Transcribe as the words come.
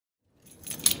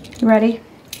You ready?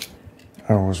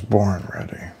 I was born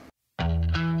ready.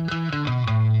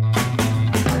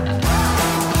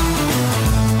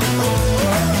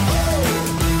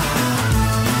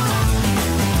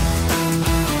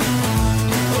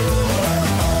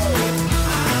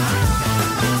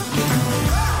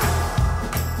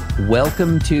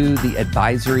 Welcome to the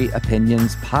Advisory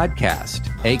Opinions Podcast,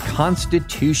 a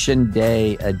Constitution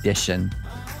Day edition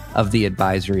of the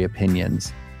Advisory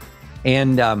Opinions.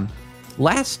 And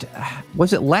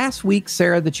was it last week,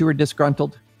 Sarah, that you were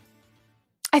disgruntled?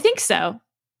 I think so.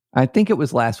 I think it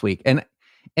was last week. And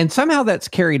somehow that's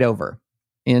carried over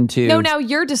into... No, now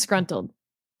you're disgruntled.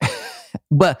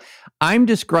 But I'm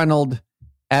disgruntled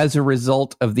as a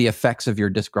result of the effects of your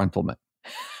disgruntlement.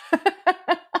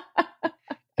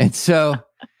 And so,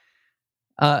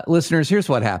 listeners, here's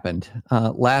what happened.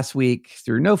 Last week,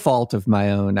 through no fault of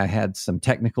my own, I had some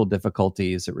technical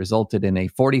difficulties that resulted in a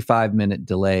 45-minute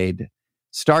delayed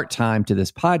start time to this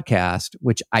podcast,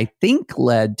 which I think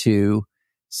led to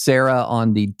Sarah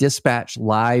on the Dispatch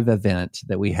Live event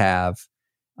that we have,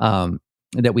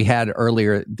 that we had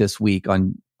earlier this week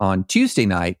on Tuesday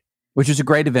night, which is a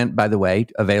great event, by the way,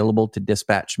 available to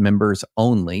Dispatch members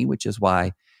only, which is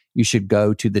why you should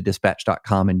go to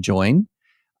thedispatch.com and join.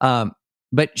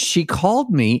 But she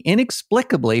called me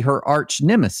inexplicably her arch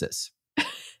nemesis.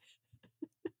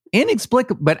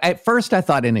 Inexplicably, but at first I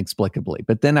thought inexplicably,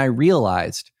 but then I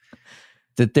realized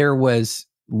that there was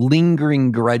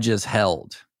lingering grudges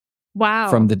held. Wow.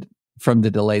 From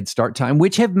the delayed start time,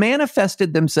 which have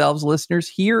manifested themselves, listeners,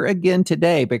 here again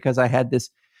today, because I had this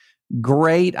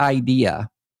great idea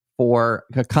for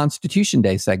a Constitution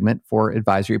Day segment for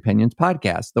Advisory Opinions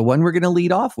podcast, the one we're going to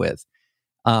lead off with.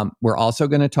 We're also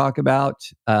going to talk about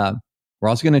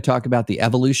the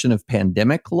evolution of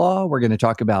pandemic law. We're going to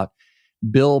talk about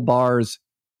Bill Barr's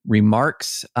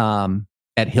remarks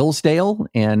at Hillsdale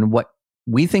and what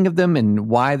we think of them and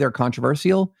why they're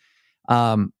controversial.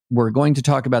 We're going to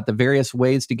talk about the various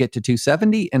ways to get to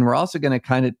 270, and we're also going to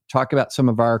kind of talk about some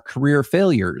of our career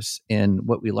failures and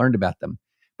what we learned about them.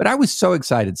 But I was so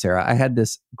excited, Sarah. I had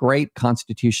this great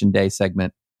Constitution Day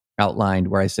segment outlined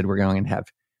where I said we're going to have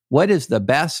what is the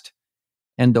best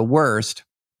and the worst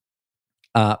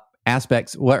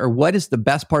aspects, or what is the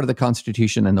best part of the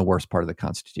Constitution and the worst part of the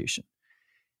Constitution.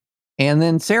 And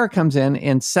then Sarah comes in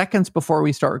and seconds before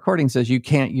we start recording says you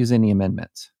can't use any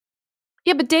amendments.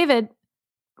 Yeah, but David,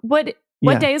 what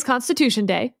day is Constitution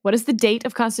Day? What is the date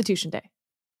of Constitution Day?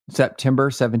 September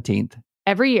 17th.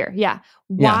 Every year, yeah.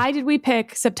 Why did we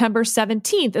pick September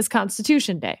 17th as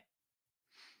Constitution Day?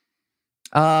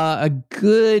 A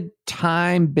good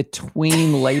time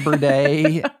between Labor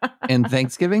Day and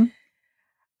Thanksgiving.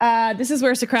 This is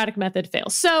where Socratic method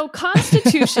fails. So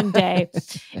Constitution Day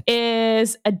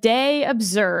is a day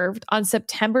observed on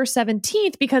September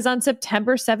 17th because on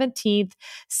September 17th,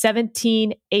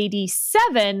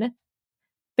 1787,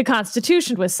 the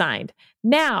Constitution was signed.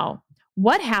 Now,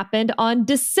 what happened on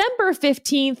December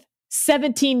 15th,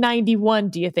 1791,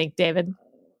 do you think, David?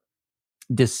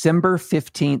 December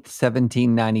 15th,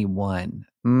 1791.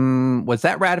 Was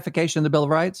that ratification of the Bill of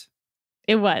Rights?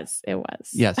 It was.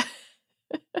 Yes.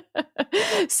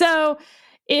 So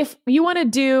if you want to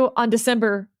do on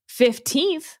December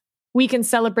 15th, we can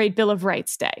celebrate Bill of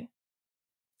Rights Day.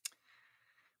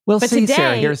 Well, but see, today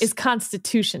Sarah, is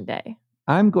Constitution Day.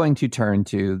 I'm going to turn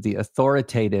to the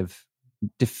authoritative,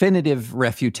 definitive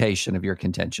refutation of your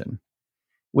contention,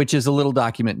 which is a little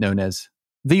document known as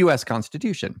the U.S.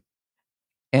 Constitution.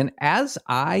 And as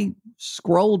I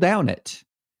scroll down it,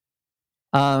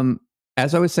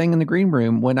 as I was saying in the green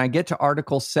room, when I get to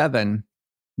Article 7,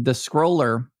 the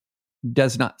scroller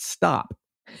does not stop.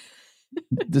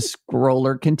 The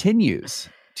scroller continues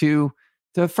to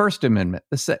the First Amendment.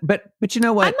 But you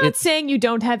know what? I'm not saying you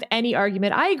don't have any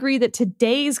argument. I agree that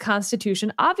today's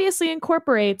Constitution obviously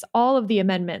incorporates all of the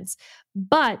amendments.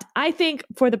 But I think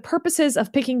for the purposes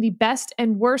of picking the best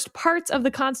and worst parts of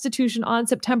the Constitution on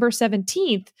September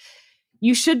 17th,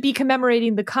 you should be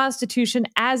commemorating the Constitution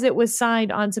as it was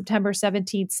signed on September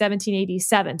 17th,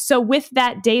 1787. So with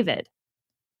that, David.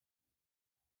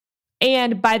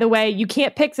 And by the way, you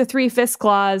can't pick the 3/5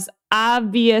 clause.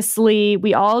 Obviously,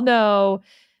 we all know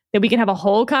that we can have a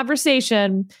whole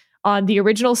conversation on the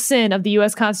original sin of the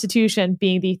U.S. Constitution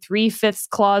being the 3/5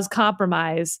 clause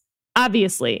compromise.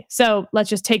 Obviously. So let's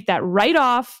just take that right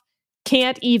off.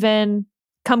 Can't even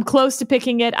come close to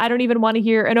picking it. I don't even want to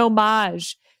hear an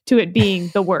homage to it being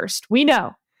the worst. We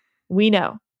know.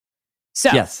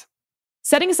 So yes.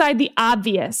 Setting aside the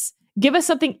obvious, give us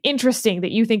something interesting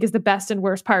that you think is the best and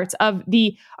worst parts of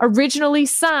the originally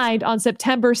signed on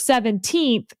September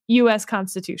 17th U.S.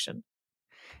 Constitution.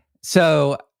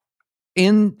 So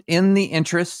in the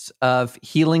interests of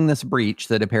healing this breach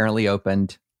that apparently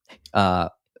opened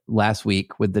last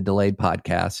week with the delayed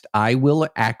podcast, I will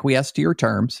acquiesce to your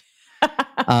terms.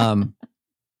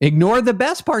 Ignore the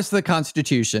best parts of the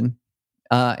Constitution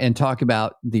and talk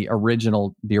about the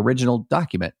original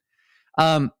document.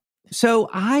 So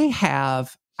I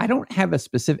don't have a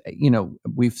specific,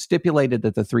 we've stipulated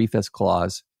that the 3/5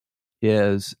 clause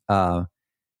is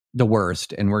the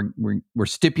worst, and we're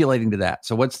stipulating to that.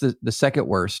 So what's the second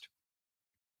worst?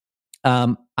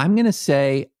 I'm going to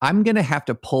say I'm going to have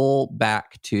to pull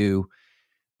back to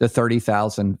the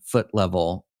 30,000 foot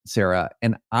level, Sarah.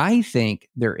 And I think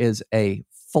there is a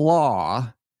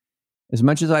flaw, as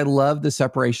much as I love the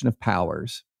separation of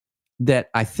powers, that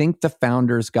I think the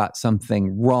founders got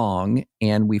something wrong.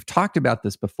 And we've talked about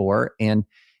this before, and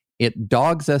it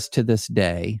dogs us to this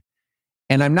day.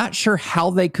 And I'm not sure how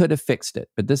they could have fixed it,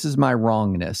 but this is my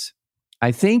wrongness.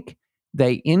 I think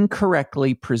they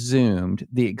incorrectly presumed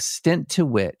the extent to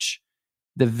which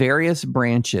the various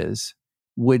branches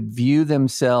would view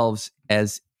themselves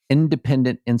as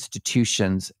independent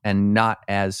institutions and not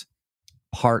as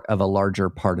part of a larger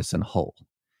partisan whole.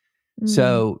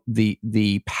 So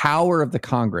the power of the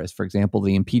Congress, for example,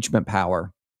 the impeachment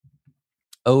power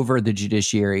over the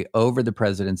judiciary, over the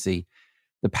presidency,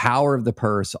 the power of the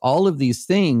purse, all of these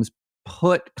things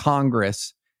put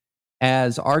Congress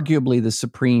as arguably the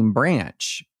supreme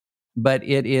branch. But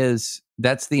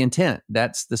that's the intent.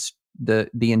 That's the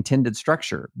intended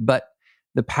structure. But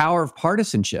the power of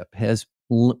partisanship has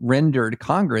rendered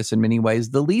Congress in many ways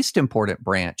the least important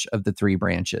branch of the three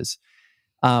branches,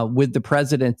 with the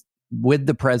president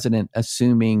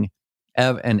assuming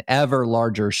an ever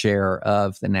larger share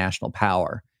of the national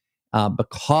power,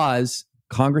 because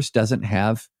Congress doesn't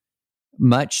have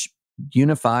much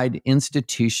unified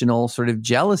institutional sort of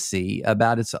jealousy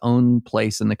about its own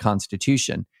place in the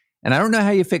Constitution. And I don't know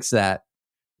how you fix that,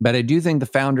 but I do think the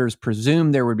founders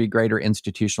presumed there would be greater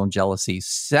institutional jealousy,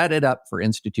 set it up for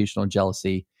institutional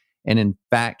jealousy, and in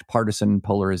fact, partisan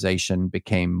polarization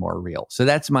became more real. So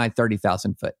that's my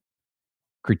 30,000 foot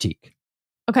critique.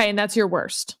 Okay, and that's your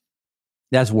worst.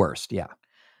 That's worst, yeah.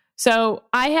 So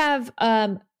I have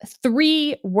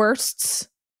 3 worsts.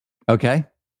 Okay.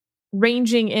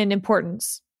 Ranging in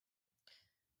importance.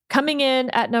 Coming in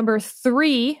at number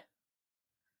 3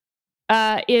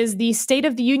 is the State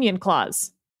of the Union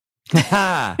clause.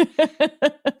 I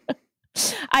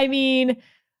mean,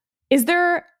 is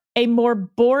there a more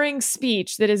boring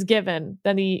speech that is given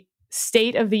than the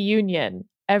State of the Union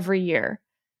every year?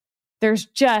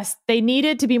 They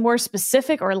needed to be more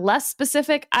specific or less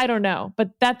specific. I don't know,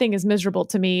 but that thing is miserable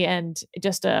to me and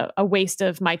just a waste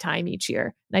of my time each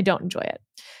year. And I don't enjoy it.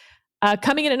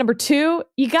 Coming in at number 2,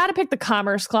 you got to pick the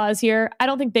Commerce Clause here. I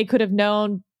don't think they could have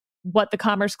known what the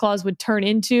Commerce Clause would turn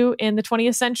into in the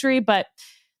 20th century, but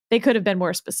they could have been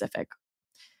more specific.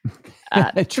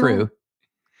 True.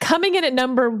 Coming in at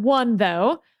number 1,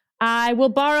 though, I will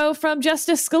borrow from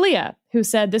Justice Scalia, who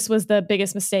said this was the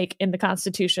biggest mistake in the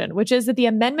Constitution, which is that the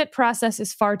amendment process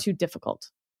is far too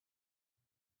difficult.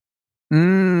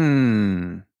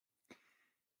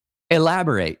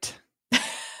 Elaborate.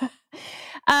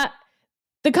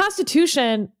 The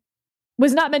Constitution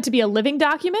was not meant to be a living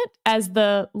document, as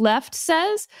the left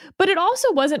says, but it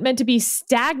also wasn't meant to be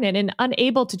stagnant and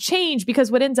unable to change,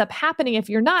 because what ends up happening if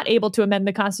you're not able to amend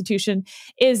the Constitution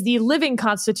is the living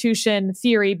Constitution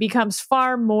theory becomes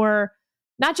far more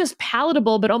not just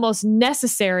palatable, but almost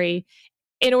necessary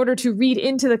in order to read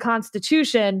into the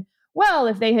Constitution. Well,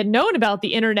 if they had known about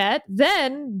the internet,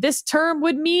 then this term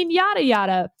would mean yada,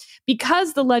 yada.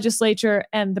 Because the legislature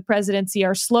and the presidency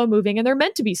are slow moving, and they're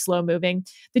meant to be slow moving,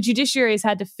 the judiciary has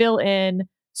had to fill in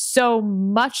so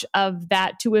much of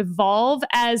that to evolve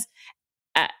as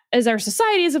our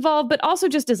society has evolved, but also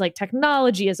just as like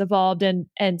technology has evolved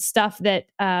and stuff that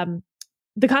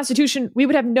the Constitution, we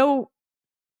would have no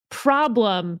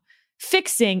problem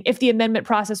fixing if the amendment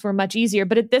process were much easier.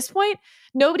 But at this point,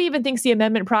 nobody even thinks the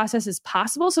amendment process is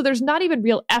possible. So there's not even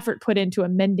real effort put into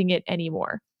amending it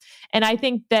anymore. And I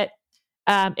think that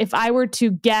if I were to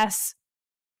guess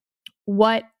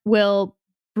what will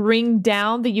bring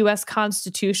down the U.S.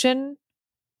 Constitution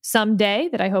someday,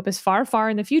 that I hope is far, far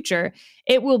in the future,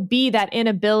 it will be that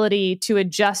inability to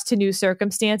adjust to new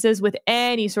circumstances with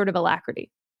any sort of alacrity.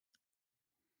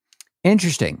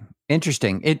 Interesting.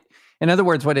 In other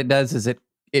words, what it does is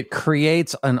it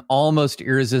creates an almost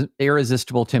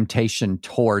irresistible temptation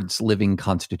towards living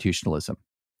constitutionalism.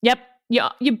 Yep.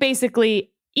 You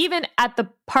basically, even at the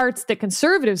parts that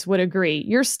conservatives would agree,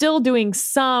 you're still doing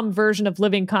some version of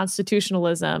living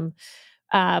constitutionalism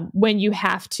when you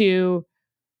have to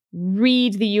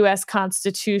read the US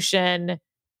Constitution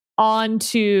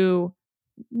onto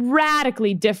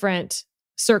radically different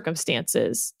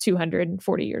circumstances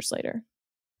 240 years later.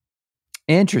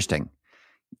 Interesting.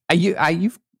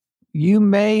 You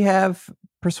may have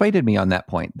persuaded me on that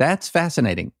point. That's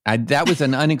fascinating. That was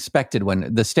an unexpected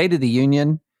one. The State of the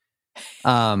Union,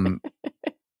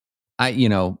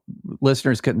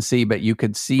 listeners couldn't see, but you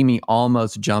could see me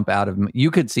almost jump out of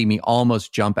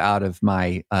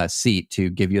my seat to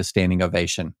give you a standing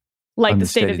ovation. Like the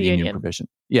State of the Union provision.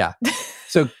 Yeah.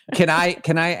 So can I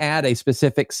add a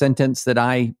specific sentence that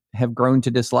I have grown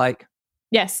to dislike?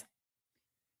 Yes.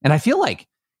 And I feel like,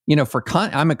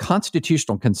 I'm a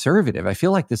constitutional conservative. I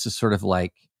feel like this is sort of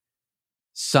like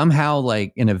somehow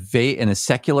like in a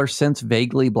secular sense,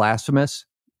 vaguely blasphemous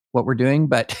what we're doing,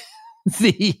 but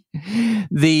the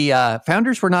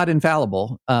founders were not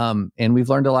infallible, and we've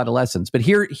learned a lot of lessons. But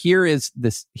here's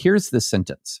the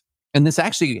sentence, and this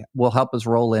actually will help us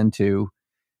roll into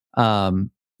the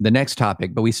next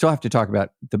topic. But we still have to talk about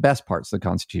the best parts of the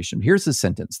Constitution. Here's the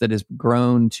sentence that has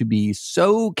grown to be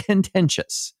so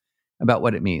contentious about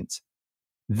what it means: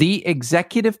 the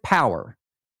executive power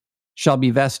shall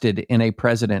be vested in a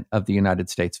president of the United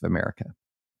States of America.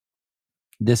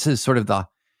 This is sort of the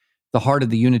heart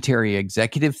of the unitary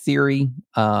executive theory.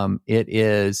 It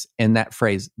is, in that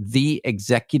phrase, the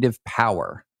executive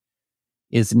power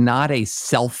is not a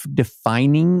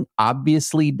self-defining,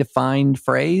 obviously defined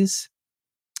phrase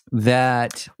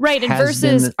that right. And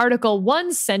versus Article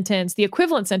 1 sentence, the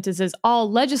equivalent sentence is all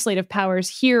legislative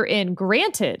powers herein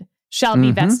granted shall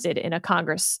be vested in a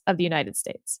Congress of the United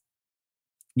States.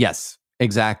 Yes,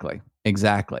 exactly.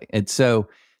 And so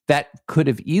that could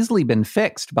have easily been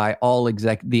fixed by all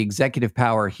the executive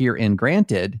power herein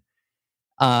granted.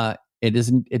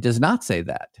 It does not say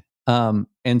that.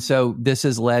 And so this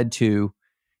has led to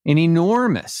an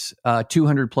enormous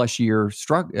 200 plus year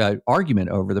argument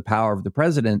over the power of the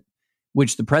president,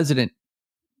 which the president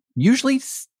usually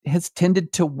has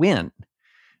tended to win.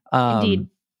 Indeed.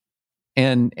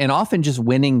 And often just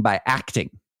winning by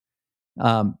acting,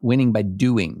 winning by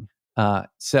doing.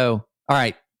 So, all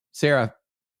right, Sarah,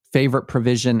 favorite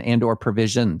provision and or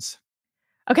provisions?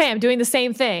 Okay, I'm doing the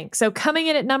same thing. So coming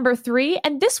in at number 3,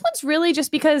 and this one's really just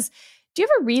because, do you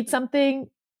ever read something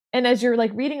and as you're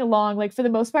like reading along, like for the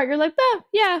most part, you're like,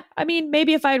 yeah, I mean,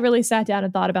 maybe if I had really sat down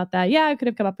and thought about that, yeah, I could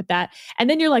have come up with that. And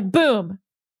then you're like, boom,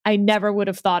 I never would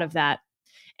have thought of that.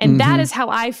 And that is how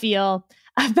I feel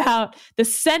about the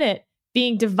Senate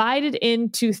being divided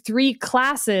into 3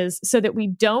 classes so that we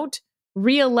don't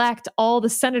re-elect all the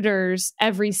senators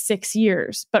every 6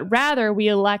 years, but rather we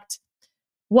elect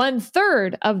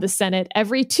 1/3 of the Senate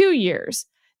every 2 years.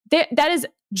 That is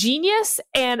genius,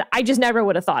 and I just never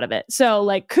would have thought of it. So,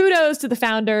 like, kudos to the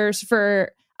founders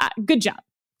for good job.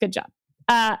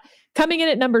 Coming in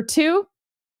at number 2,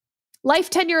 life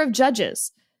tenure of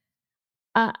judges.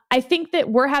 I think that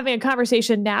we're having a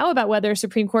conversation now about whether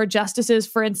Supreme Court justices,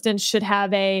 for instance, should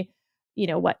have a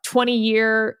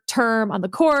 20-year term on the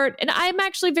court. And I'm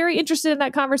actually very interested in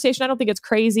that conversation. I don't think it's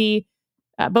crazy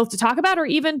both to talk about or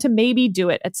even to maybe do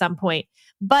it at some point.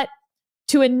 But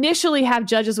to initially have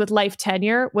judges with life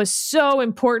tenure was so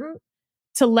important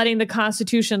to letting the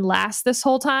Constitution last this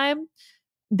whole time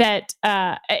that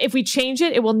if we change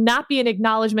it, it will not be an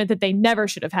acknowledgement that they never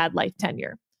should have had life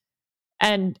tenure.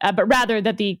 And but rather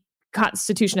that the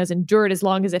Constitution has endured as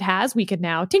long as it has, we could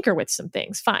now tinker with some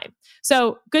things. Fine.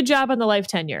 So good job on the life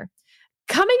tenure.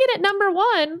 Coming in at number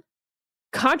 1,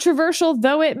 controversial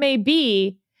though it may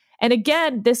be, and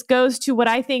again, this goes to what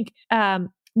I think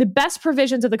the best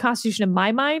provisions of the Constitution in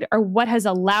my mind are what has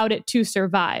allowed it to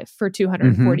survive for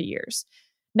 240 years.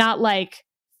 Not like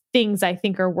things I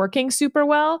think are working super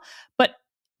well, but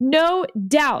no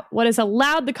doubt what has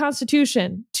allowed the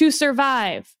Constitution to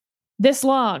survive this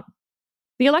long: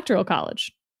 the Electoral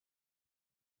College.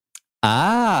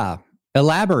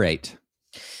 Elaborate.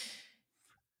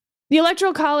 The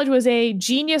Electoral College was a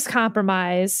genius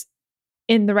compromise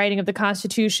in the writing of the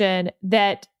Constitution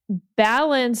that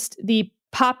balanced the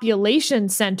population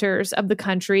centers of the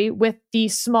country with the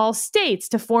small states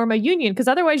to form a union, because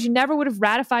otherwise you never would have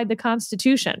ratified the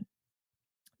Constitution.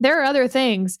 There are other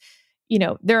things.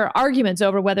 There are arguments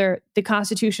over whether the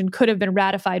Constitution could have been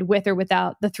ratified with or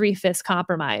without the 3/5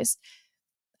 compromise.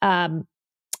 And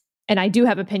I do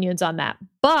have opinions on that.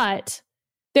 But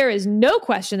there is no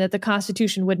question that the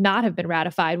Constitution would not have been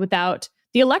ratified without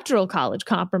the Electoral College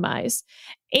compromise.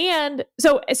 And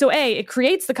so A, it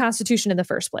creates the Constitution in the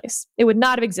first place. It would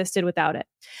not have existed without it.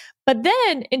 But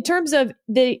then in terms of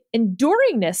the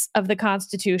enduringness of the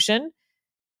Constitution,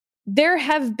 there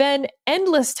have been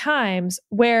endless times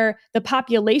where the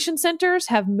population centers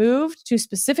have moved to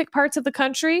specific parts of the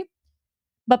country.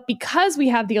 But because we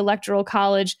have the Electoral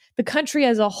College, the country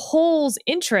as a whole's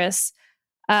interests,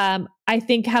 I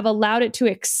think, have allowed it to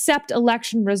accept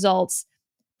election results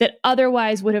that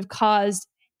otherwise would have caused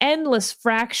endless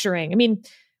fracturing. I mean,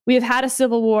 we have had a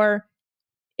civil war.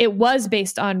 It was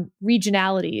based on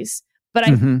regionalities, but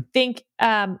I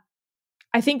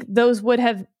think those would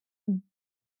have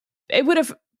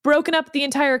broken up the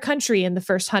entire country in the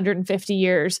first 150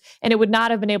 years, and it would not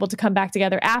have been able to come back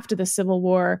together after the Civil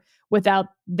War without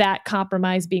that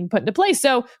compromise being put into place.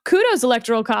 So kudos,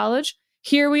 Electoral College.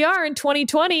 Here we are in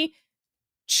 2020,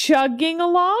 chugging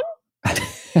along.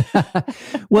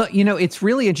 Well, it's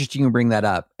really interesting you bring that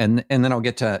up, and then I'll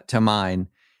get to mine.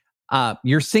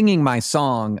 You're singing my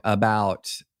song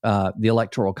about the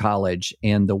Electoral College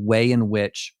and the way in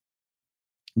which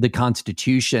the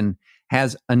Constitution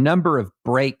has a number of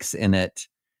breaks in it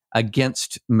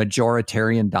against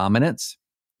majoritarian dominance.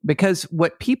 Because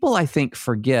what people, I think,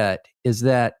 forget is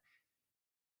that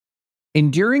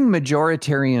enduring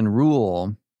majoritarian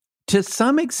rule, to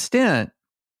some extent,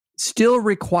 still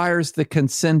requires the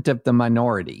consent of the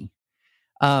minority,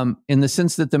 in the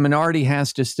sense that the minority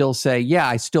has to still say, yeah,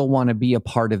 I still want to be a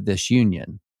part of this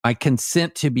union. I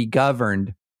consent to be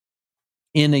governed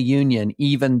in a union,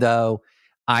 even though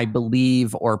I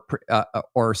believe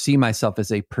or see myself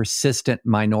as a persistent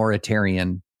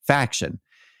minoritarian faction.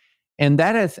 And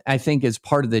that, I think, is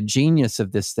part of the genius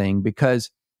of this thing,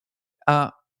 because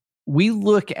we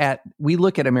look at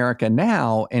America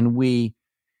now, and we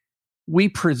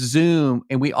presume,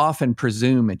 and we often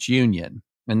presume it's union.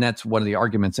 And that's one of the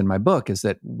arguments in my book, is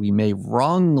that we may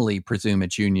wrongly presume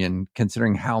it's union,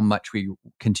 considering how much we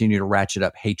continue to ratchet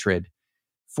up hatred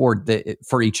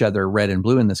for each other, red and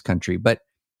blue, in this country. But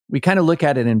we kind of look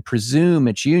at it and presume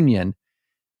it's union.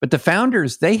 But the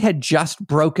founders, they had just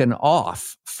broken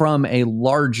off from a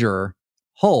larger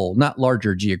whole, not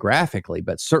larger geographically,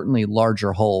 but certainly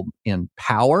larger whole in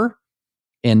power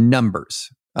and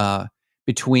numbers,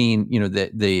 between,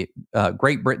 the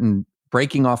Great Britain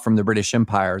breaking off from the British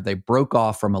Empire. They broke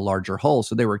off from a larger whole.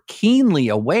 So they were keenly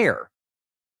aware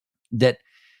that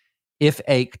if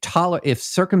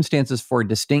circumstances for a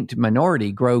distinct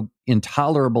minority grow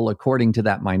intolerable according to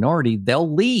that minority,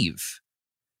 they'll leave.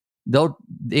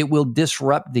 It will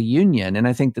disrupt the union. And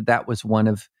I think that was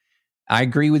I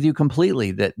agree with you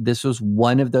completely, that this was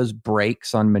one of those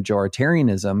breaks on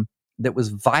majoritarianism that was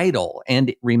vital, and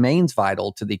it remains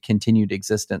vital to the continued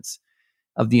existence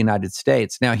of the United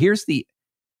States. Now, here's the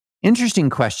interesting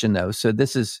question, though. So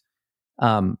this is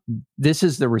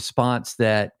the response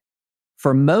that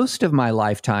for most of my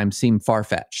lifetime seemed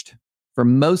far-fetched. For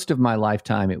most of my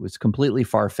lifetime, it was completely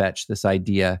far-fetched, this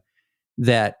idea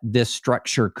that this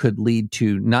structure could lead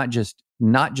to not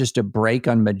just a break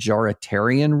on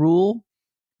majoritarian rule,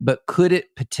 but could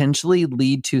it potentially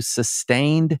lead to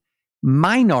sustained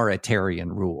minoritarian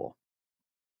rule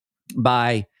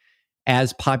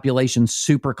as populations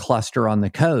supercluster on the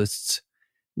coasts,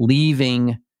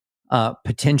 leaving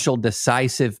potential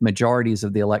decisive majorities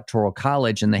of the Electoral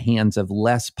College in the hands of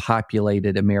less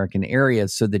populated American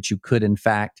areas, so that you could, in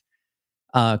fact,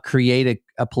 create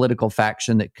a political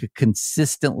faction that could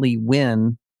consistently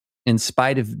win in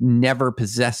spite of never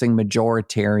possessing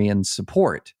majoritarian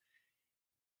support.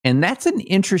 And that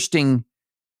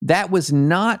was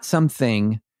not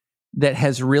something that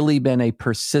has really been a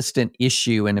persistent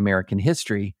issue in American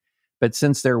history. But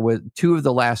since there were 2 of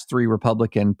the last 3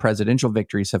 Republican presidential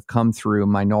victories have come through a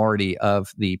minority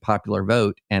of the popular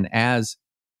vote, and as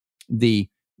the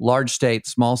large state,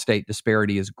 small state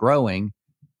disparity is growing,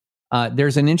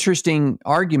 there's an interesting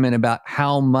argument about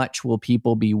how much will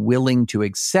people be willing to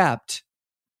accept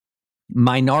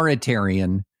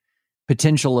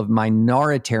potential of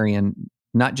minoritarian,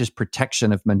 not just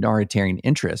protection of minoritarian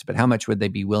interests, but how much would they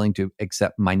be willing to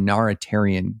accept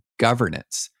minoritarian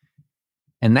governance?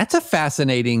 And that's a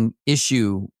fascinating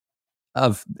issue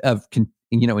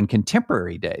in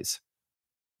contemporary days.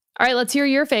 All right, let's hear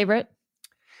your favorite.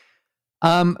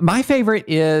 My favorite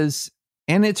is,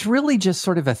 and it's really just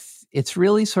sort of a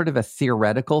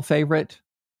theoretical favorite,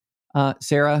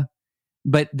 Sarah,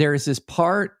 but there's this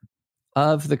part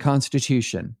of the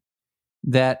Constitution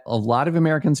that a lot of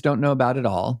Americans don't know about at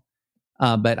all,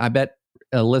 but I bet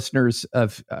listeners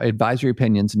of Advisory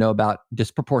Opinions know about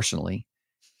disproportionately,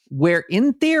 where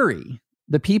in theory,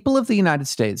 the people of the United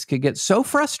States could get so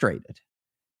frustrated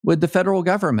with the federal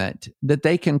government that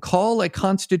they can call a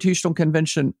constitutional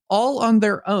convention all on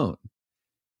their own,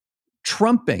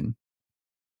 trumping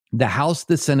the House,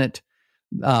 the Senate,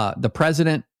 the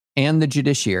president, and the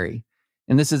judiciary,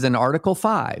 And this is in Article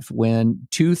 5, when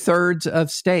 2/3 of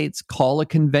states call a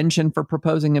convention for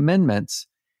proposing amendments,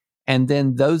 and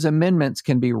then those amendments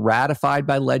can be ratified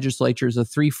by legislatures of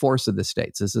 3/4 of the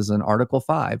states. This is in Article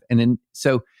 5.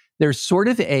 So there's sort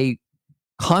of a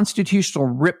constitutional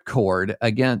ripcord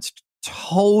against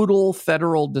total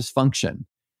federal dysfunction.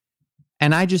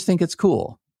 And I just think it's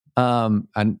cool.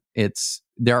 And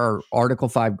there are Article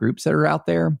 5 groups that are out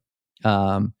there.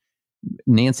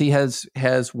 Nancy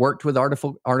has worked with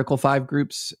Article 5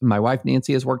 groups. My wife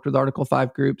Nancy has worked with Article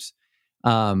 5 groups.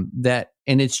 And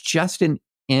it's just an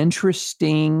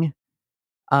interesting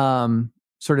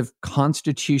sort of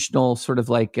constitutional sort of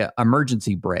like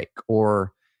emergency brake,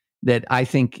 or that I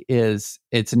think it's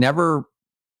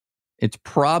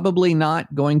probably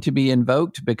not going to be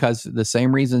invoked because the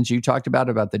same reasons you talked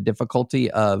about the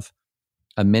difficulty of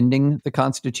amending the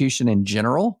Constitution in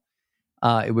general.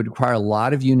 It would require a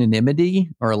lot of unanimity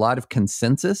or a lot of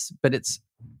consensus, but it's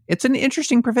an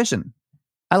interesting provision.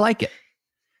 I like it.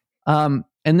 And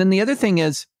then the other thing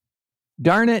is,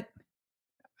 darn it,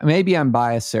 maybe I'm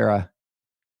biased, Sarah.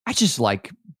 I just like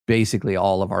basically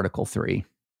all of Article 3.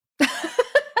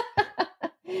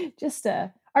 Just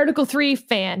a Article 3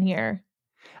 fan here.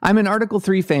 I'm an Article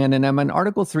 3 fan, and I'm an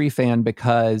Article 3 fan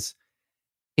because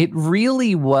it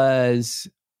really was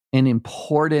an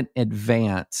important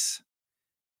advance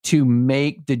to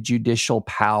make the judicial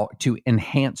power, to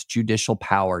enhance judicial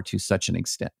power to such an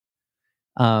extent.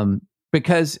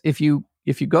 Because if you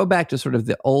go back to sort of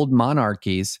the old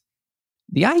monarchies,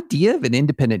 the idea of an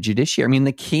independent judiciary, I mean,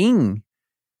 the king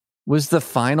was the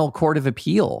final court of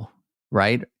appeal,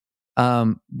 right?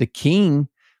 The king,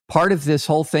 part of this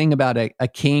whole thing about a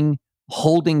king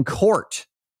holding court,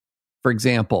 for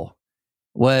example,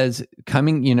 was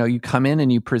coming, you come in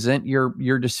and you present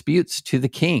your disputes to the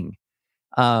king.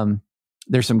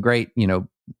 There's some great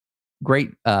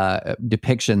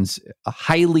depictions,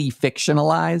 highly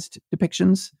fictionalized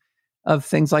depictions of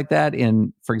things like that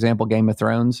in, for example, Game of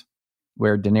Thrones,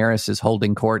 where Daenerys is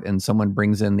holding court and someone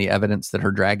brings in the evidence that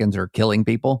her dragons are killing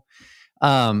people.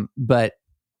 But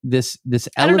this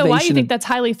elevation, I don't know why you think that's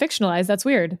highly fictionalized. That's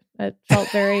weird. It felt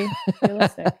very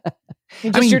realistic.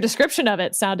 Your description of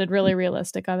it sounded really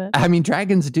realistic of it. I mean,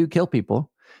 dragons do kill people.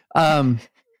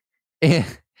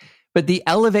 But the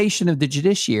elevation of the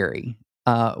judiciary,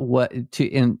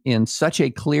 in such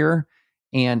a clear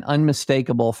and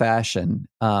unmistakable fashion,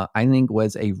 I think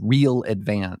was a real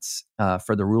advance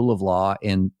for the rule of law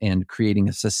and creating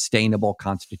a sustainable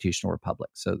constitutional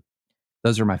republic. So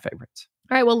those are my favorites.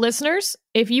 All right. Well, listeners,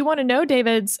 if you want to know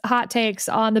David's hot takes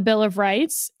on the Bill of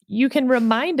Rights, you can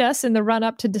remind us in the run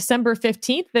up to December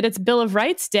 15th that it's Bill of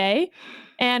Rights Day.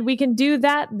 And we can do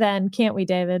that then, can't we,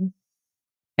 David?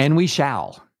 And we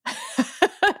shall.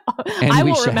 I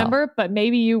won't remember, but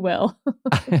maybe you will.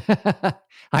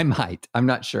 I might. I'm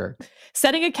not sure.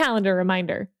 Setting a calendar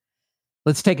reminder.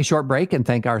 Let's take a short break and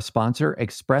thank our sponsor,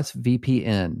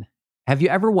 ExpressVPN. Have you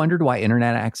ever wondered why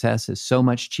internet access is so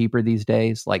much cheaper these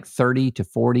days, like $30 to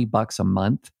 $40 a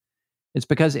month? It's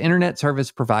because internet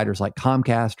service providers like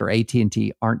Comcast or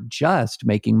AT&T aren't just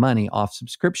making money off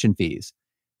subscription fees.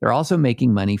 They're also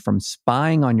making money from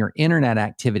spying on your internet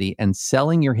activity and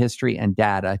selling your history and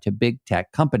data to big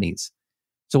tech companies.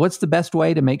 So what's the best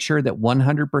way to make sure that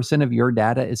 100% of your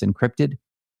data is encrypted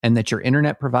and that your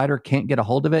internet provider can't get a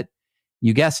hold of it?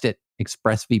 You guessed it,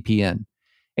 ExpressVPN.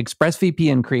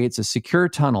 ExpressVPN creates a secure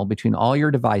tunnel between all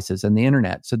your devices and the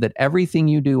internet so that everything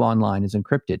you do online is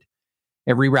encrypted.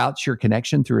 It reroutes your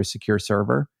connection through a secure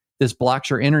server. This blocks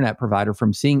your internet provider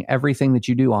from seeing everything that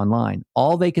you do online.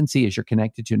 All they can see is you're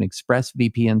connected to an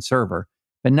ExpressVPN server,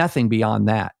 but nothing beyond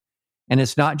that. And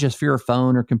it's not just for your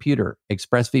phone or computer.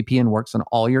 ExpressVPN works on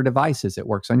all your devices. It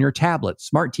works on your tablets,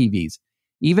 smart TVs,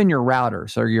 even your router,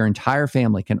 so your entire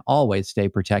family can always stay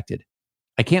protected.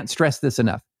 I can't stress this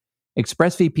enough.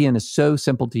 ExpressVPN is so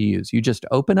simple to use. You just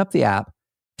open up the app,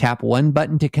 tap one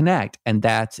button to connect, and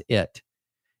that's it.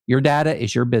 Your data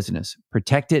is your business.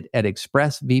 Protect it at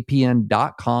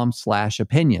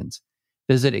expressvpn.com/opinions.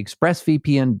 Visit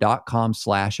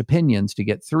expressvpn.com/opinions to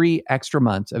get 3 extra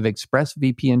months of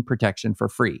ExpressVPN protection for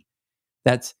free.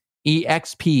 That's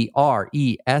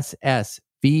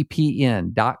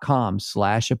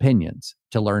expressvpn.com/opinions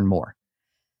to learn more.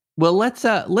 Well, let's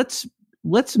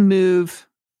move.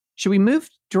 Should we move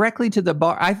directly to the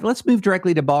bar? Let's move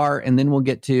directly to bar, and then we'll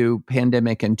get to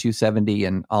pandemic and 270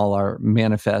 and all our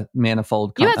manifold.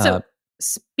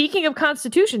 Speaking of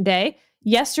Constitution Day,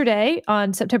 yesterday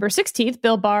on September 16th,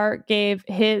 Bill Barr gave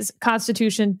his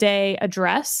Constitution Day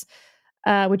address,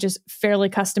 which is fairly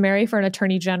customary for an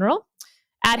attorney general,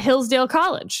 at Hillsdale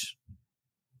College,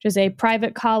 which is a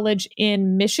private college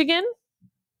in Michigan.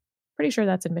 Pretty sure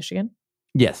that's in Michigan.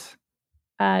 Yes.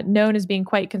 Known as being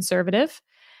quite conservative.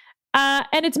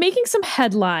 And it's making some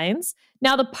headlines.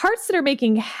 Now, the parts that are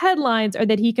making headlines are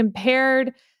that he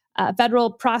compared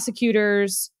federal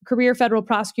prosecutors, career federal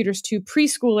prosecutors, to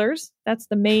preschoolers. That's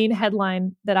the main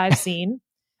headline that I've seen.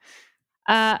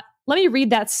 Let me read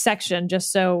that section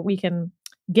just so we can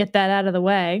get that out of the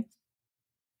way.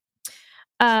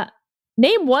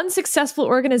 Name one successful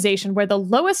organization where the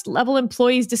lowest level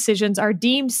employees' decisions are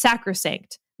deemed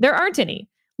sacrosanct. There aren't any.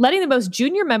 Letting the most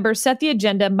junior members set the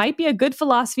agenda might be a good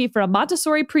philosophy for a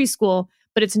Montessori preschool,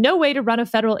 but it's no way to run a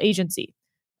federal agency.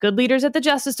 Good leaders at the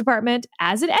Justice Department,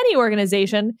 as at any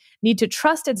organization, need to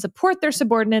trust and support their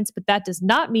subordinates, but that does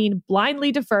not mean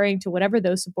blindly deferring to whatever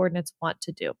those subordinates want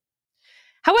to do.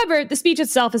 However, the speech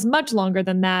itself is much longer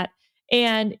than that,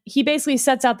 and he basically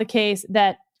sets out the case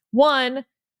that, one,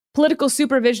 political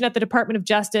supervision at the Department of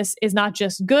Justice is not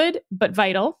just good, but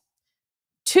vital.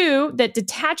 Two, that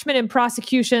detachment in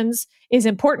prosecutions is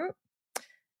important,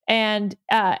 and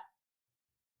that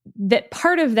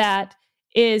part of that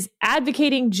is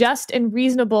advocating just and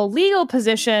reasonable legal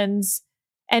positions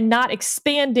and not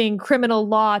expanding criminal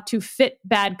law to fit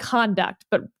bad conduct,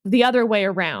 but the other way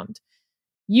around.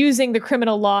 Using the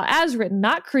criminal law as written,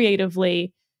 not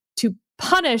creatively, to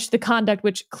punish the conduct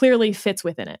which clearly fits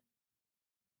within it.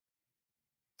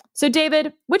 So,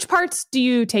 David, which parts do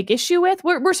you take issue with?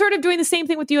 We're sort of doing the same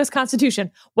thing with the U.S. Constitution.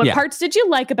 What parts did you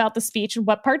like about the speech and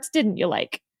what parts didn't you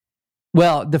like?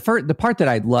 Well, the part that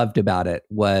I loved about it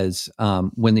was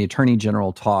when the Attorney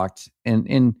General talked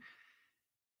and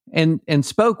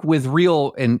spoke with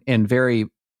real and very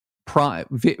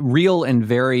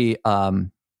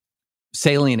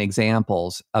salient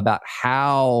examples about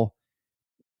how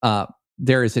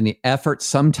there is an effort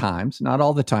sometimes, not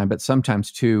all the time, but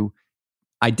sometimes, to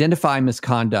identify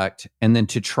misconduct and then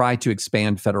to try to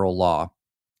expand federal law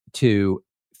to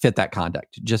fit that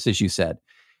conduct, just as you said.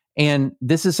 And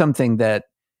this is something that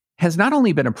has not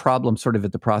only been a problem sort of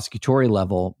at the prosecutorial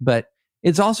level, but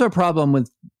it's also a problem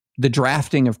with the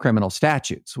drafting of criminal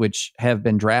statutes, which have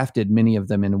been drafted, many of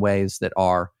them in ways that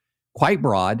are quite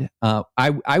broad.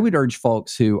 I would urge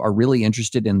folks who are really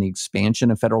interested in the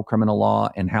expansion of federal criminal law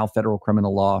and how federal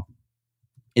criminal law,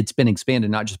 it's been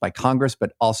expanded not just by Congress,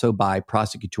 but also by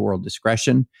prosecutorial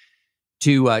discretion,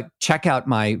 to check out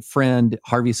my friend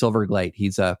Harvey Silverglate.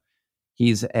 He's one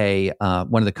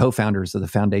of the co-founders of the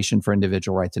Foundation for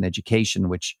Individual Rights in Education,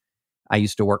 which I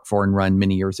used to work for and run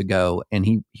many years ago. And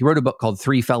he wrote a book called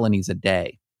 3 Felonies a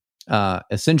Day,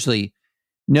 essentially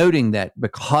noting that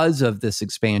because of this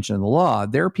expansion of the law,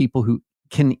 there are people who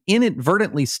can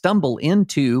inadvertently stumble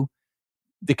into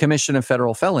the commission of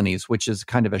federal felonies, which is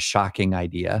kind of a shocking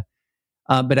idea.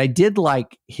 But I did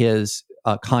like his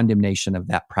condemnation of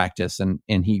that practice. And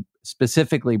he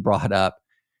specifically brought up,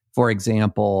 for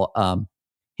example,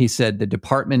 he said the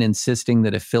department insisting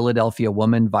that a Philadelphia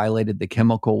woman violated the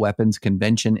Chemical Weapons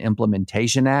Convention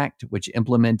Implementation Act, which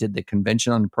implemented the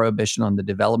Convention on Prohibition on the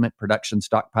Development, Production,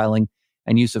 Stockpiling,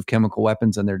 and Use of Chemical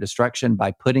Weapons and their Destruction by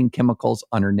putting chemicals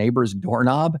on her neighbor's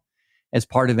doorknob as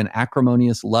part of an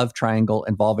acrimonious love triangle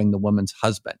involving the woman's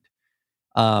husband,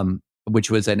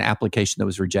 which was an application that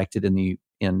was rejected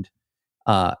in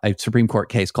a Supreme Court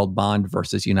case called Bond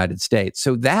versus United States.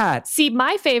 So that... See,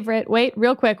 my favorite, wait,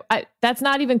 real quick, that's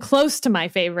not even close to my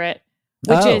favorite,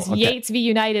 which is Yates v.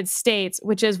 United States,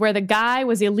 which is where the guy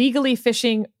was illegally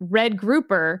fishing red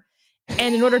grouper.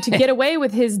 And in order to get away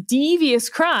with his devious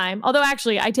crime, although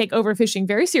actually I take overfishing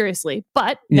very seriously,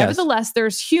 but nevertheless,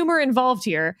 there's humor involved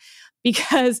here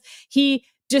because he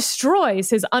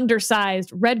destroys his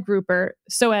undersized red grouper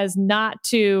so as not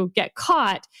to get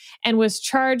caught and was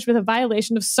charged with a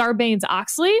violation of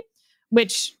Sarbanes-Oxley,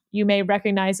 which you may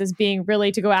recognize as being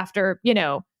really to go after,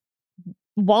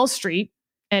 Wall Street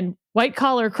and white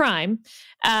collar crime.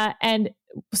 And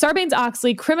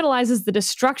Sarbanes-Oxley criminalizes the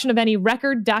destruction of any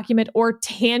record, document, or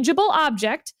tangible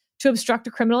object to obstruct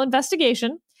a criminal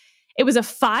investigation. It was a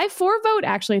 5-4 vote,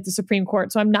 actually, at the Supreme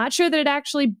Court. So I'm not sure that it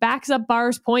actually backs up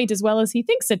Barr's point as well as he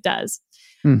thinks it does.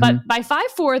 Mm-hmm. But by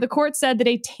 5-4, the court said that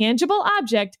a tangible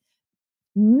object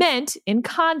meant, in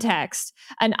context,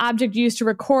 an object used to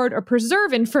record or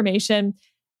preserve information,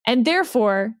 and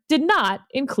therefore did not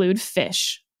include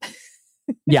fish.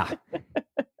 Yeah.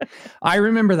 I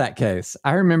remember that case.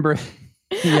 I remember.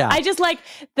 Yeah. I just like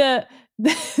the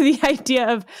idea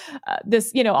of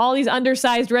this, all these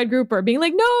undersized red grouper being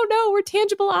like, no, we're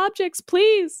tangible objects,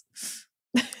 please.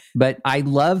 But I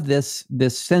love this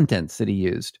sentence that he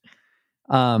used.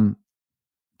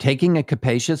 Taking a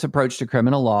capacious approach to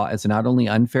criminal law is not only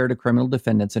unfair to criminal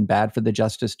defendants and bad for the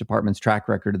Justice Department's track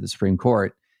record of the Supreme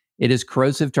Court, it is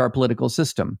corrosive to our political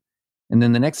system. And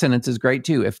then the next sentence is great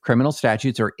too. If criminal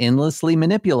statutes are endlessly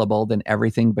manipulable, then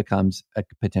everything becomes a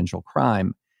potential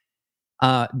crime.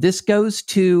 This goes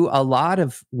to a lot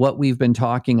of what we've been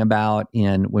talking about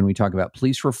when we talk about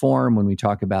police reform, when we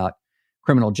talk about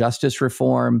criminal justice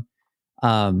reform.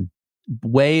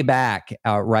 Way back,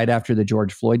 right after the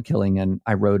George Floyd killing, and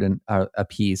I wrote a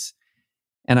piece,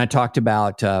 and I talked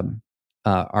about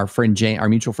our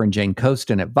mutual friend Jane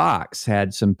Coaston at Vox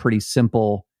had some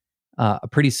a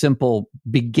pretty simple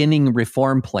beginning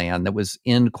reform plan that was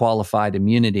end qualified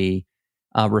immunity,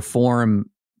 reform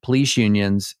police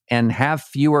unions, and have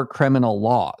fewer criminal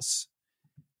laws.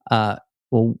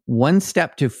 Well, one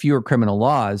step to fewer criminal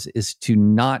laws is to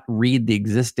not read the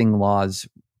existing laws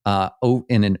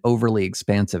in an overly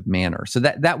expansive manner. So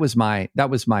that was my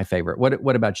favorite.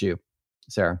 What about you,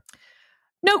 Sarah?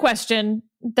 No question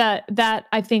that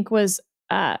I think was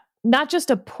not just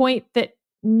a point that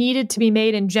needed to be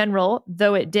made in general,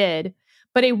 though it did,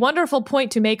 but a wonderful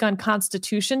point to make on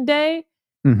Constitution Day.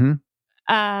 Mm-hmm.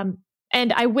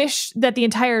 And I wish that the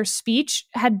entire speech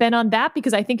had been on that,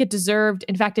 because I think it deserved,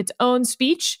 in fact, its own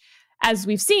speech. As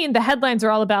we've seen, the headlines are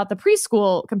all about the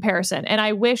preschool comparison. And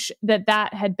I wish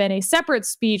that had been a separate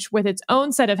speech with its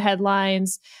own set of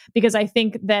headlines, because I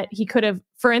think that he could have,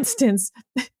 for instance,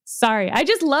 sorry, I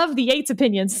just love the Yates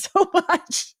opinions so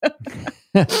much.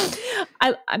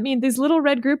 I mean, these little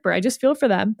red grouper, I just feel for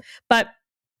them. But,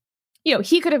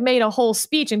 he could have made a whole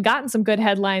speech and gotten some good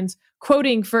headlines,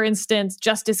 quoting, for instance,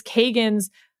 Justice Kagan's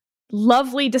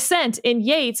lovely dissent in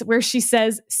Yates, where she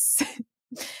says,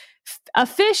 a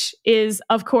fish is,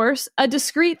 of course, a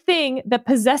discrete thing that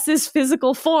possesses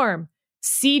physical form.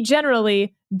 See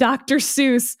generally Dr.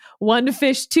 Seuss, one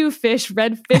fish, two fish,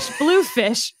 red fish, blue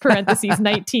fish, parentheses,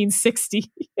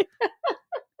 1960.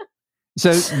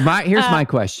 So here's my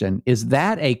question. Is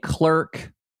that a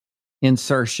clerk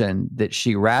insertion that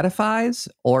she ratifies,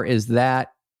 or does that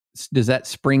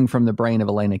spring from the brain of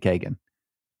Elena Kagan?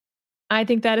 I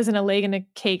think that is an Elena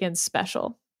Kagan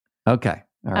special. Okay.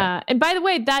 All right. And by the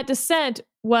way, that dissent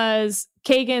was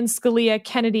Kagan, Scalia,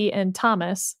 Kennedy, and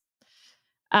Thomas.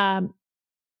 But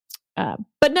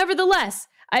nevertheless,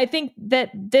 I think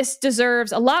that this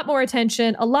deserves a lot more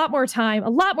attention, a lot more time, a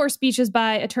lot more speeches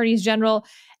by attorneys general.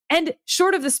 And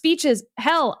short of the speeches,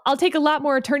 hell, I'll take a lot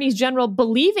more attorneys general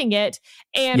believing it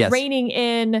and reining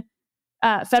in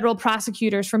federal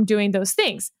prosecutors from doing those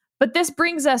things. But this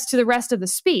brings us to the rest of the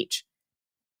speech.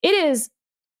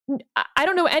 I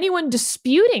don't know anyone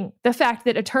disputing the fact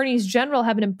that attorneys general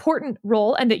have an important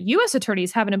role, and that U.S.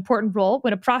 attorneys have an important role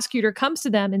when a prosecutor comes to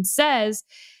them and says,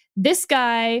 this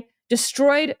guy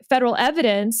destroyed federal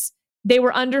evidence, they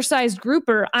were undersized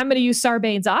grouper, I'm going to use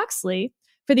Sarbanes-Oxley.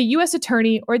 For the U.S.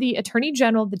 attorney or the attorney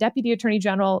general, the deputy attorney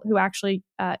general, who actually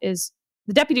is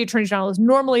the deputy attorney general, is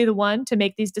normally the one to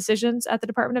make these decisions at the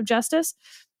Department of Justice,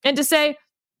 and to say,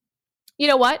 you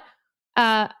know what?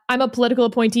 I'm a political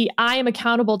appointee. I am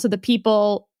accountable to the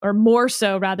people, or more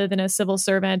so rather than a civil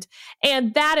servant.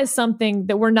 And that is something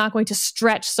that we're not going to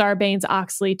stretch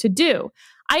Sarbanes-Oxley to do.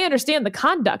 I understand the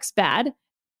conduct's bad,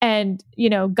 and,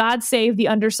 God save the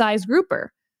undersized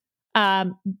grouper.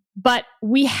 But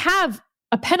we have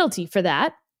a penalty for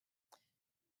that.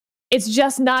 It's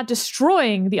just not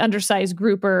destroying the undersized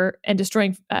grouper and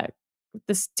destroying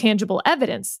this tangible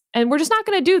evidence. And we're just not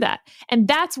going to do that. And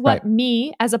that's what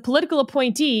me, as a political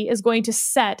appointee, is going to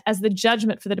set as the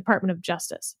judgment for the Department of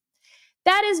Justice.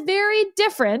 That is very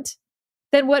different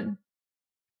than what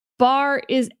Barr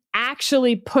is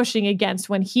actually pushing against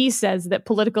when he says that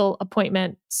political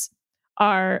appointments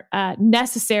are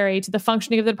necessary to the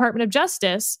functioning of the Department of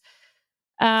Justice.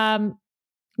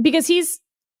 Because he's,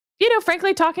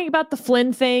 frankly, talking about the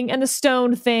Flynn thing and the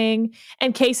Stone thing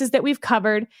and cases that we've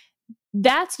covered.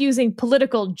 That's using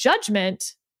political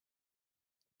judgment,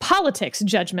 politics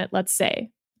judgment, let's say,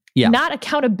 not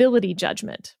accountability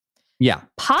judgment. Yeah.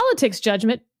 Politics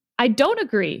judgment, I don't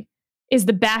agree, is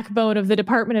the backbone of the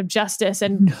Department of Justice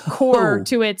and core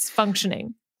to its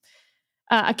functioning.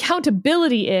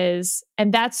 Accountability is,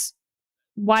 and that's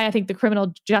why I think the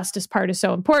criminal justice part is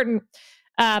so important.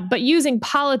 But using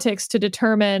politics to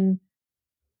determine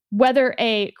whether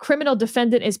a criminal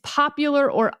defendant is popular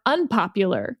or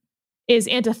unpopular is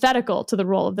antithetical to the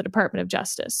role of the Department of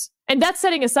Justice. And that's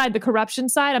setting aside the corruption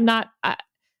side.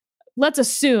 Let's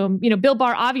assume, Bill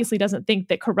Barr obviously doesn't think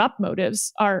that corrupt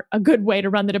motives are a good way to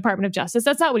run the Department of Justice.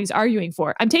 That's not what he's arguing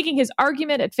for. I'm taking his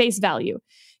argument at face value.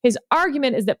 His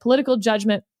argument is that political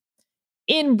judgment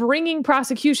in bringing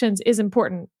prosecutions is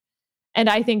important. And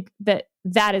I think that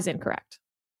is incorrect.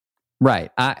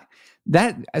 Right.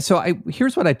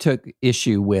 Here's what I took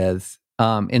issue with,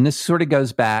 and this sort of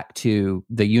goes back to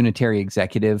the unitary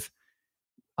executive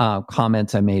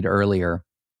comments I made earlier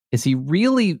is he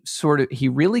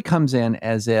really comes in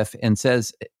as if and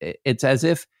says it's as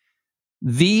if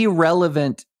the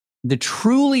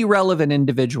truly relevant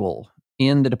individual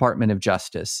in the Department of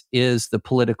Justice is the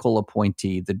political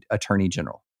appointee, the Attorney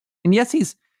General. And yes, he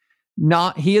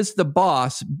is the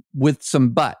boss with some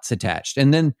buts attached.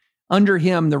 And then under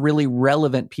him, the really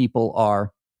relevant people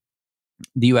are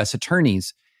the U.S.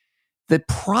 attorneys. The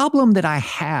problem that I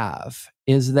have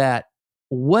is that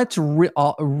what's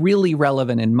really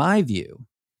relevant in my view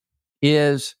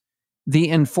is the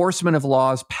enforcement of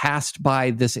laws passed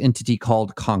by this entity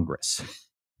called Congress.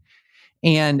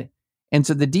 And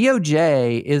so the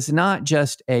DOJ is not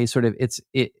just a sort of,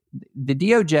 the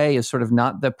DOJ is sort of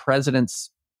not the president's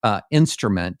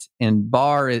instrument, and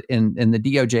Barr and the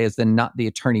DOJ is then not the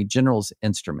Attorney General's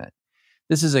instrument.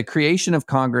 This is a creation of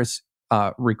Congress,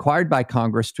 required by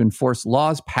Congress to enforce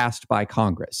laws passed by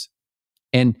Congress.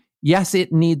 And yes,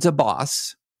 it needs a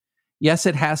boss. Yes,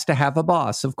 it has to have a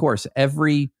boss. Of course,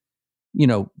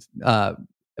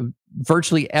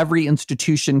 virtually every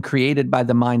institution created by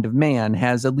the mind of man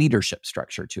has a leadership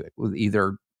structure to it, with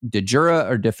either de jure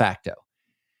or de facto.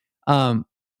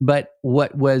 But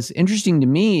what was interesting to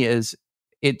me is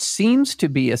it seems to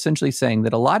be essentially saying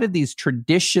that a lot of these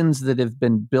traditions that have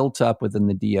been built up within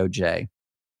the DOJ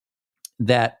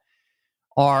that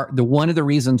are one of the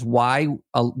reasons why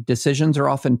decisions are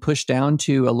often pushed down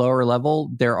to a lower level.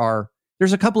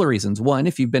 There's a couple of reasons. One,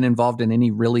 if you've been involved in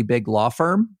any really big law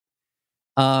firm,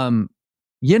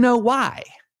 you know why?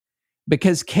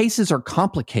 Because cases are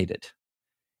complicated.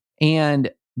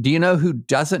 And do you know who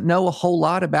doesn't know a whole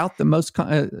lot about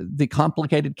the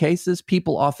complicated cases?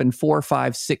 People often 4,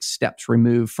 5, 6 steps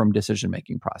removed from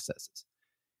decision-making processes.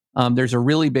 There's a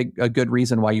good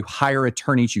reason why you hire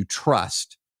attorneys you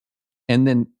trust and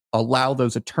then allow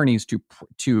those attorneys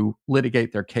to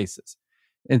litigate their cases.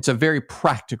 It's a very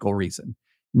practical reason.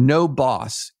 No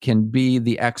boss can be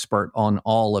the expert on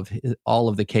all of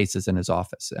the cases in his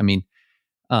office. I mean,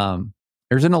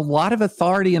 there's a lot of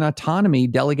authority and autonomy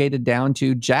delegated down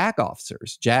to JAG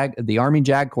officers. The Army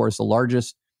JAG Corps is the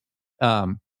largest,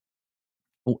 aside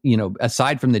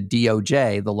from the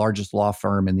DOJ, the largest law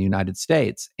firm in the United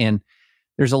States. And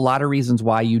there's a lot of reasons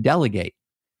why you delegate.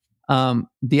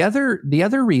 The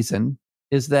other reason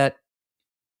is that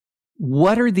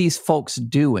what are these folks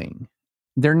doing?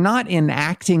 They're not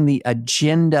enacting the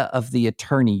agenda of the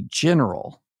Attorney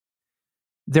General.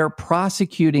 They're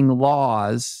prosecuting the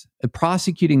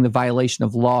violation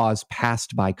of laws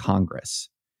passed by Congress.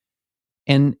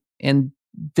 And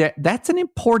that's an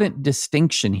important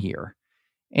distinction here.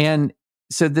 And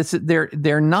so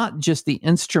they're not just the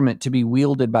instrument to be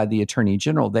wielded by the Attorney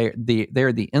General. They're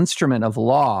the instrument of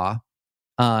law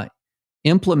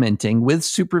implementing with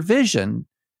supervision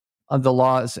of the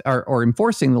laws or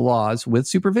enforcing the laws with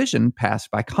supervision passed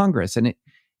by Congress. And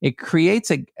it creates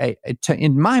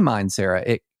in my mind,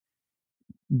 Sarah,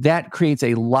 that creates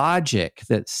a logic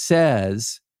that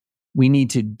says we need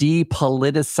to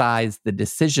depoliticize the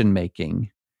decision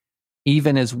making,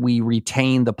 even as we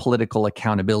retain the political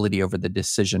accountability over the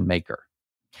decision maker.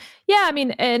 Yeah, I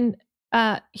mean, and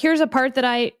here's a part that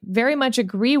I very much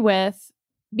agree with,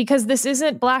 because this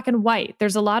isn't black and white.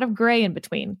 There's a lot of gray in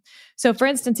between. So, for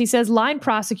instance, he says line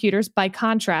prosecutors, by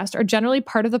contrast, are generally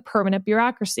part of the permanent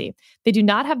bureaucracy. They do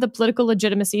not have the political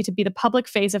legitimacy to be the public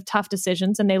face of tough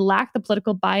decisions, and they lack the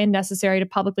political buy-in necessary to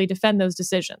publicly defend those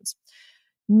decisions.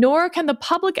 Nor can the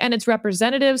public and its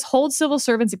representatives hold civil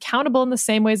servants accountable in the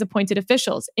same way as appointed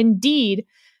officials. Indeed,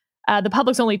 the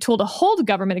public's only tool to hold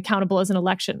government accountable is an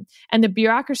election, and the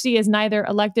bureaucracy is neither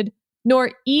elected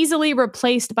nor easily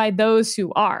replaced by those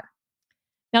who are.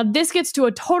 Now, this gets to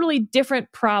a totally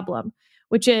different problem,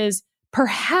 which is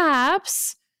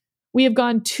perhaps we have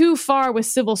gone too far with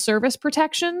civil service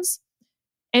protections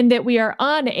and that we are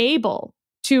unable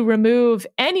to remove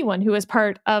anyone who is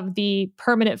part of the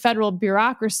permanent federal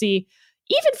bureaucracy,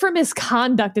 even for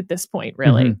misconduct at this point,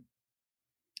 really. Mm-hmm.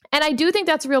 And I do think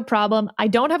that's a real problem. I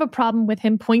don't have a problem with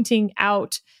him pointing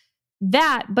out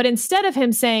that, but instead of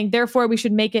him saying, therefore, we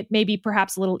should make it maybe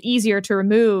perhaps a little easier to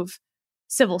remove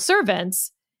civil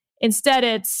servants, instead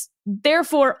it's,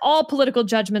 therefore, all political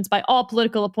judgments by all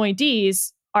political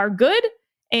appointees are good,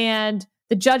 and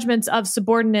the judgments of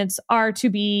subordinates are to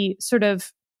be sort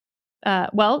of,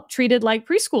 treated like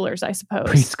preschoolers, I suppose.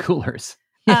 Preschoolers.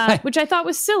 Which I thought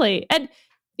was silly. And,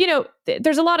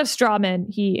 there's a lot of straw men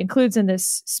he includes in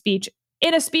this speech.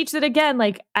 In a speech that, again,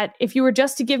 if you were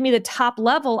just to give me the top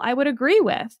level, I would agree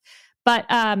with. But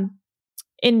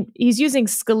he's using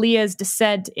Scalia's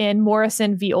dissent in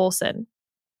Morrison v. Olson.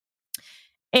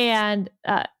 And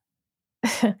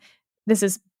this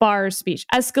is Barr's speech.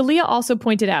 As Scalia also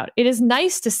pointed out, it is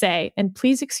nice to say, and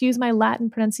please excuse my Latin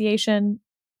pronunciation.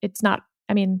 It's not,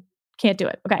 can't do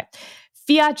it. Okay.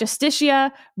 Fiat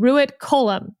justitia ruit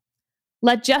coelum.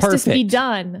 Let justice be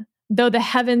done, though the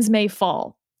heavens may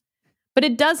fall. But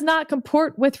it does not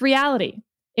comport with reality.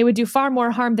 It would do far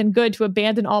more harm than good to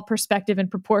abandon all perspective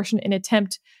and proportion in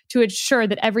attempt to ensure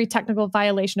that every technical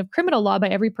violation of criminal law by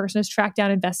every person is tracked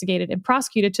down, investigated, and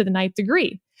prosecuted to the 9th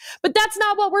degree. But that's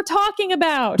not what we're talking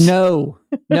about. No.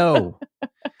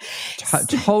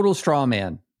 Total straw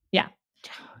man. Yeah.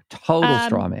 Total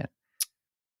straw man.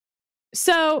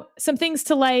 So some things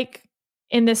to like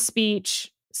in this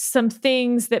speech, some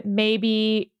things that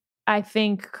maybe I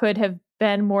think could have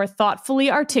been more thoughtfully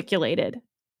articulated.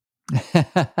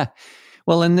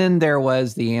 Well, and then there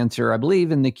was the answer, I believe,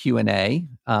 in the Q&A,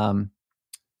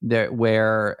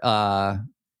 where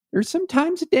there's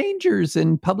sometimes dangers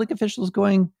in public officials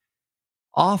going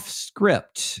off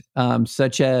script,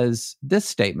 such as this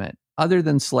statement: other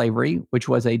than slavery, which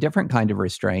was a different kind of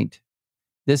restraint.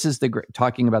 This is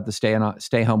talking about the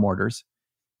stay-home orders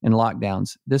and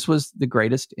lockdowns. This was the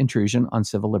greatest intrusion on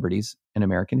civil liberties in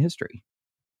American history.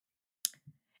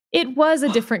 It was a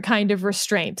different kind of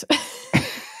restraint.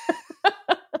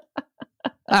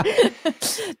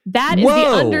 That is the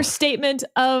understatement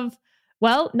of,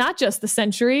 well, not just the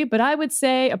century, but I would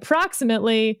say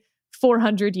approximately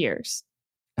 400 years.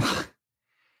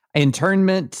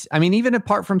 Internment, even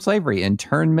apart from slavery,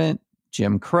 internment,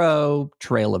 Jim Crow,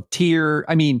 Trail of Tears.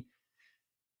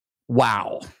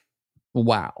 Wow.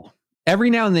 Every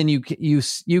now and then you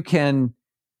can.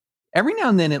 Every now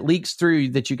and then it leaks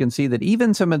through that you can see that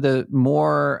even some of the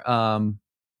more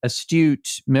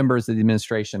astute members of the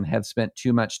administration have spent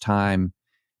too much time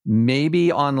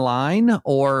maybe online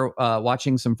or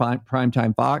watching some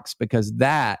primetime Fox, because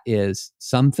that is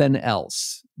something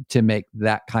else to make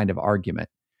that kind of argument.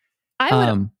 I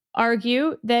would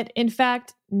argue that, in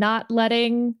fact, not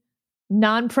letting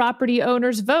non-property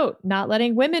owners vote, not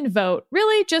letting women vote,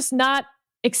 really just not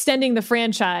extending the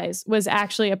franchise was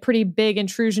actually a pretty big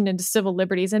intrusion into civil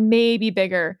liberties, and maybe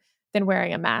bigger than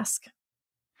wearing a mask.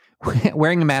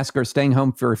 Wearing a mask or staying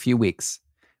home for a few weeks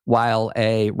while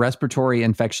a respiratory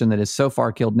infection that has so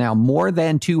far killed now more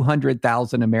than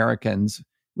 200,000 Americans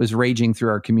was raging through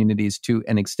our communities to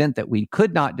an extent that we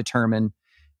could not determine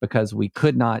because we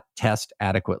could not test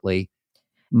adequately.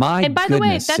 And by the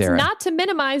way, that's Sarah, not to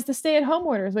minimize the stay-at-home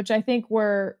orders, which I think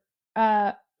were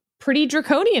pretty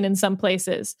draconian in some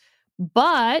places,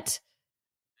 but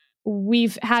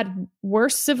we've had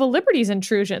worse civil liberties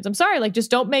intrusions. I'm sorry,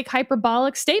 just don't make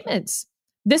hyperbolic statements.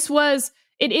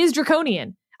 It is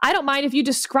draconian. I don't mind if you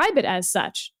describe it as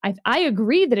such. I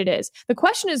agree that it is. The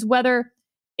question is whether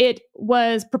it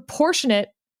was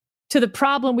proportionate to the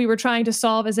problem we were trying to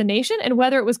solve as a nation and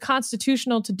whether it was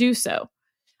constitutional to do so.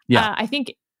 Yeah. I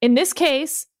think in this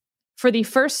case, for the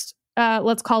first,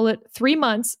 let's call it 3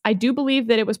 months, I do believe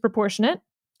that it was proportionate,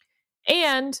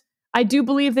 and I do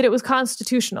believe that it was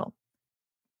constitutional.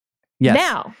 Yes.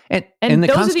 Now, and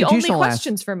those are the only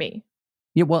questions for me.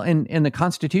 Yeah, well, and the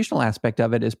constitutional aspect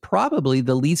of it is probably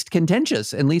the least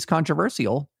contentious and least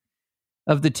controversial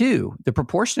of the two. The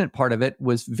proportionate part of it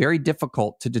was very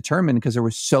difficult to determine because there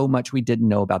was so much we didn't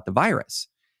know about the virus.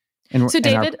 So,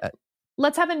 David,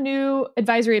 let's have a new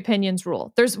advisory opinions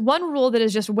rule. There's one rule that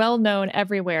is just well known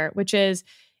everywhere, which is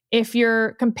if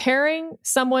you're comparing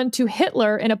someone to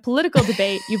Hitler in a political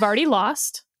debate, you've already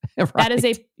lost. Right.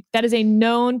 That is a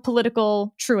known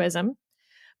political truism.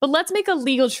 But let's make a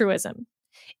legal truism.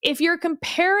 If you're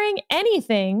comparing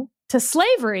anything to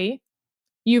slavery,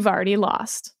 you've already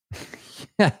lost.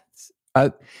 Yes.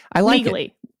 I like legally.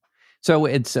 It. So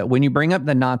it's when you bring up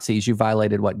the Nazis, you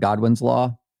violated what, Godwin's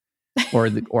law,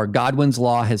 or Godwin's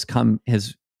law has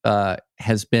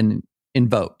been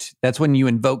invoked. That's when you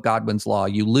invoke Godwin's law.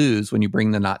 You lose when you bring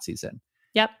the Nazis in.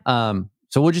 Yep.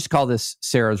 So we'll just call this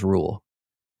Sarah's rule.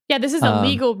 Yeah, this is a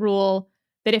legal rule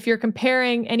that if you're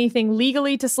comparing anything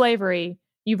legally to slavery,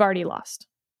 you've already lost.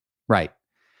 Right.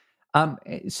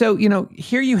 So,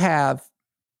 here you have,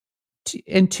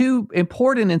 in two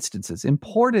important instances,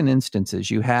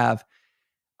 you have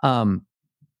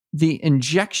the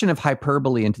injection of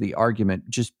hyperbole into the argument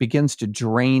just begins to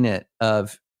drain it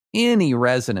of any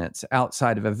resonance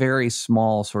outside of a very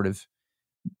small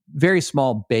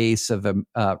base of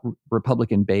a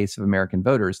Republican base of American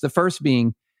voters. The first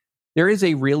being, there is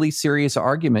a really serious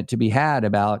argument to be had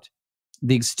about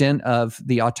the extent of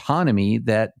the autonomy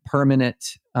that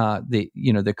permanent,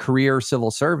 the career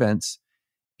civil servants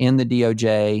in the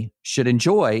DOJ should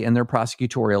enjoy in their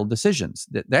prosecutorial decisions.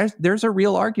 There's a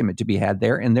real argument to be had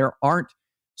there, and there aren't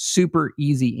super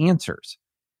easy answers.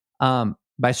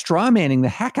 by strawmanning the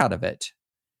heck out of it,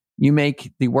 you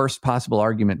make the worst possible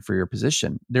argument for your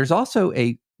position. There's also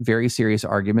a very serious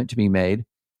argument to be made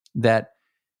that,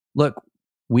 look,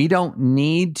 we don't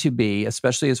need to be,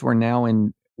 especially as we're now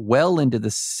well into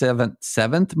the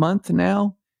seventh month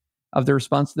now of the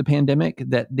response to the pandemic,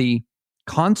 that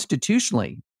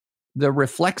constitutionally, the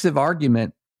reflexive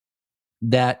argument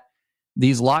that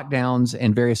these lockdowns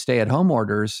and various stay-at-home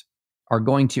orders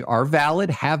are valid,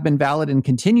 have been valid, and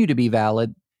continue to be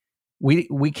valid.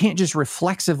 We can't just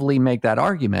reflexively make that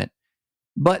argument.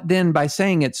 But then by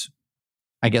saying it's,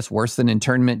 I guess, worse than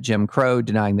internment, Jim Crow,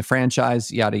 denying the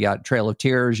franchise, yada, yada, Trail of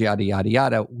Tears, yada, yada,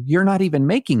 yada, you're not even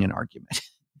making an argument,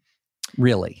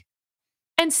 really.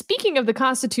 And speaking of the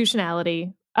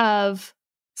constitutionality of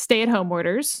stay-at-home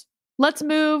orders, let's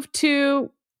move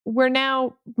to, we're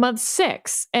now month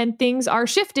 6, and things are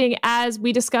shifting. As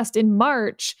we discussed in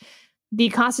March, the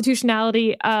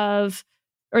constitutionality of,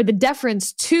 or the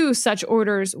deference to such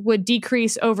orders would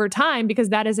decrease over time, because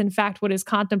that is in fact what is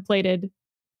contemplated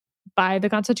by the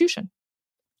Constitution.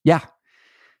 Yeah.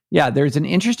 There's an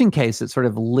interesting case that sort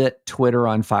of lit Twitter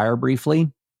on fire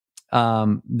briefly.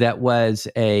 That was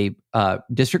a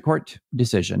district court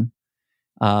decision.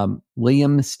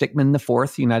 William Stickman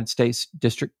IV, United States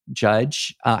District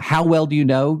Judge. How well do you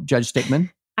know Judge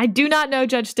Stickman? I do not know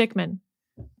Judge Stickman.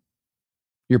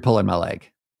 You're pulling my leg.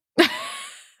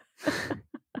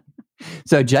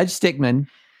 So Judge Stickman,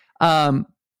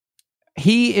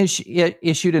 he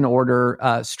issued an order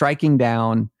striking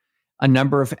down a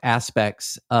number of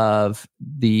aspects of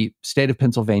the state of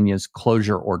Pennsylvania's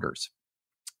closure orders.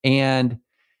 And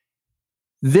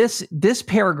this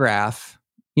paragraph,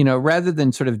 rather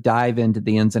than sort of dive into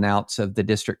the ins and outs of the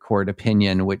district court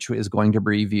opinion, which is going to be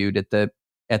reviewed at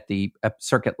the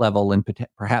circuit level and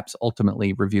perhaps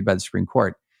ultimately reviewed by the Supreme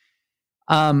Court,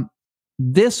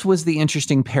 this was the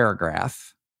interesting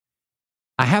paragraph.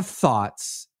 I have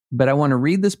thoughts, but I want to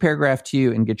read this paragraph to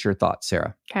you and get your thoughts,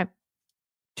 Sarah. Okay.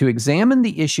 To examine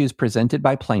the issues presented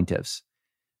by plaintiffs,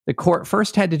 the court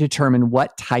first had to determine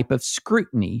what type of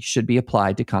scrutiny should be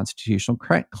applied to constitutional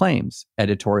claims.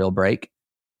 Editorial break.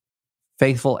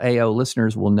 Faithful AO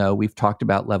listeners will know we've talked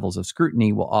about levels of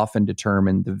scrutiny will often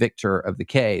determine the victor of the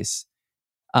case.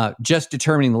 Just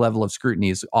determining the level of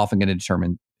scrutiny is often going to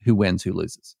determine who wins, who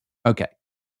loses. Okay.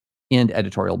 End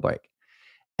editorial break.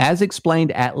 As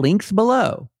explained at length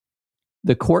below,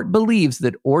 the court believes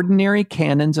that ordinary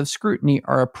canons of scrutiny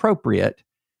are appropriate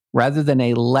rather than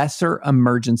a lesser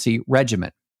emergency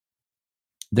regimen.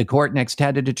 The court next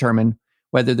had to determine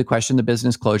whether the question of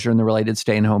business closure and the related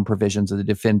stay-at-home provisions of the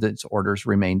defendant's orders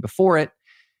remain before it.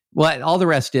 Well, all the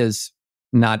rest is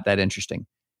not that interesting.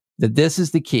 That this is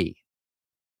the key.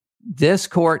 This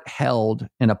court held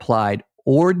and applied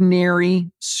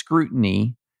ordinary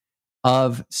scrutiny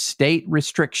of state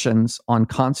restrictions on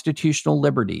constitutional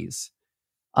liberties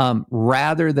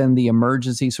rather than the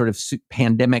emergency sort of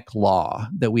pandemic law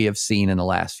that we have seen in the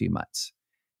last few months.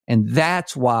 And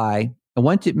that's why,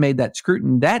 once it made that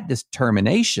scrutiny, that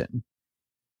determination,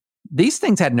 these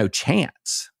things had no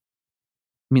chance.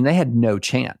 I mean, they had no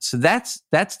chance. So that's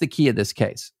the key of this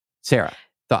case. Sarah,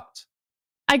 thoughts?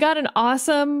 I got an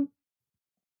awesome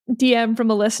DM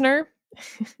from a listener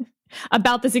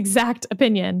about this exact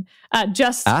opinion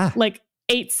just like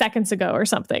 8 seconds ago or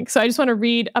something. So I just want to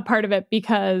read a part of it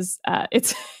because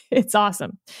it's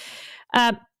awesome.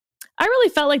 I really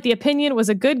felt like the opinion was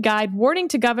a good guide warning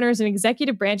to governors and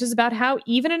executive branches about how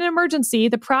even in an emergency,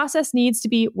 the process needs to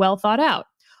be well thought out.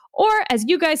 Or as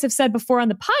you guys have said before on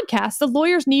the podcast, the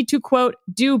lawyers need to, quote,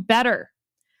 do better.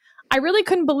 I really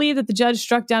couldn't believe that the judge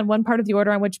struck down one part of the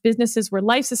order on which businesses were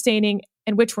life-sustaining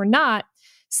and which were not,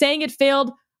 saying it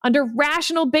failed under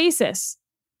rational basis.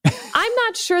 I'm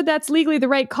not sure that's legally the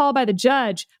right call by the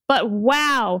judge, but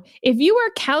wow, if you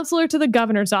were counselor to the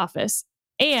governor's office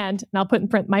and I'll put in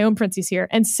print my own parentheses here,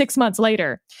 and 6 months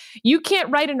later, you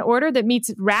can't write an order that meets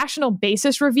rational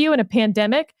basis review in a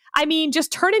pandemic, I mean,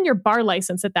 just turn in your bar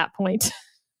license at that point.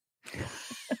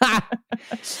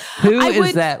 Who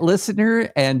is that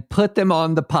listener? And put them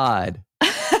on the pod.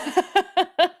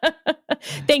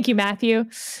 Thank you, Matthew.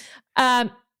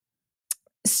 And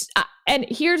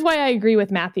here's why I agree with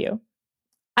Matthew.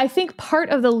 I think part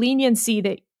of the leniency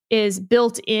that is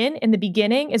built in the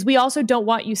beginning is we also don't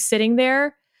want you sitting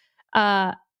there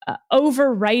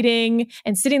overwriting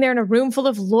and sitting there in a room full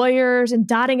of lawyers and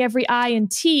dotting every I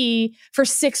and T for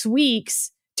 6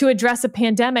 weeks to address a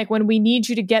pandemic when we need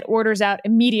you to get orders out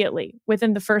immediately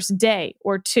within the first day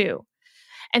or two.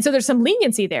 And so there's some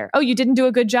leniency there. Oh, you didn't do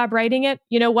a good job writing it?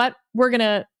 You know what? We're going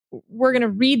to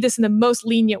read this in the most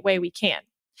lenient way we can.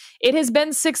 It has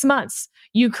been 6 months.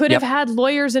 You could have had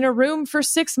lawyers in a room for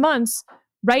 6 months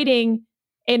writing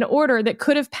an order that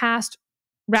could have passed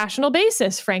rational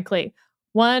basis, frankly.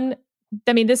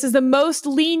 This is the most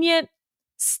lenient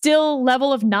still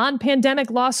level of non-pandemic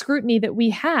law scrutiny that we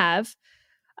have,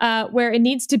 where it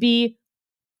needs to be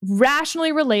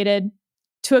rationally related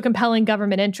to a compelling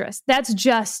government interest. That's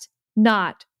just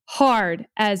not hard,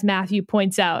 as Matthew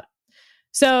points out.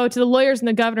 So to the lawyers in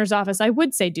the governor's office, I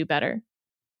would say do better.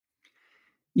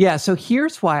 Yeah, so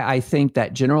here's why I think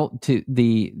that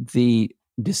the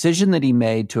decision that he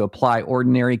made to apply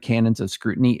ordinary canons of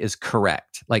scrutiny is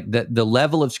correct. Like the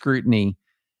level of scrutiny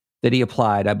that he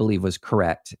applied, I believe, was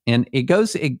correct. And it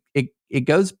goes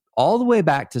all the way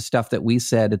back to stuff that we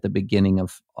said at the beginning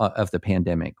of the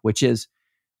pandemic, which is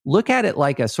look at it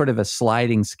like a sort of a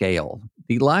sliding scale.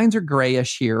 The lines are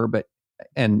grayish here,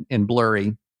 and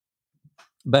blurry,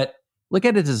 but look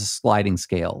at it as a sliding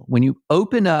scale. When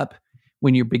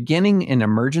you're beginning in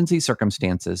emergency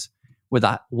circumstances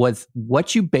with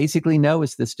what you basically know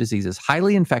is this disease is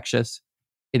highly infectious.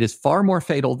 It is far more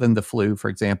fatal than the flu, for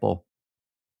example.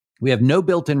 We have no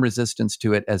built-in resistance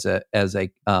to it as a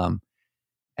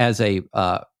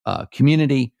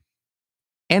community.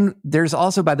 And there's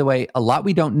also, by the way, a lot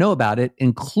we don't know about it,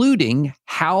 including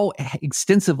how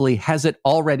extensively has it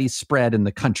already spread in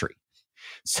the country.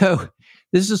 So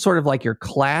this is sort of like your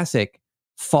classic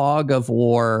fog of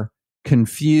war,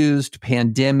 confused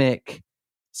pandemic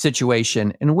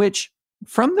situation in which,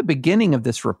 from the beginning of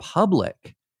this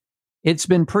republic, it's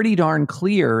been pretty darn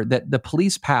clear that the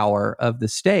police power of the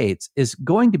states is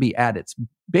going to be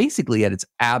basically at its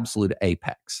absolute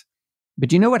apex. But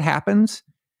do you know what happens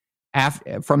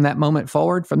from that moment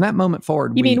forward? From that moment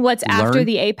forward, you mean what's after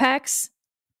the apex?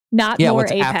 Not more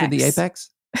what's apex. After the apex?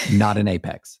 Not an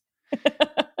apex.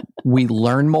 We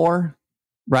learn more,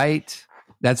 right?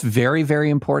 That's very, very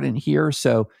important here.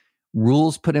 So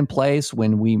rules put in place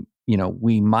when we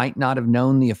might not have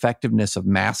known the effectiveness of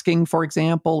masking, for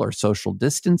example, or social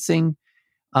distancing,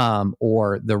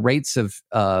 or the rates of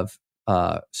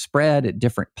spread at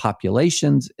different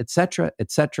populations, et cetera, et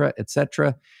cetera, et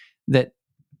cetera, that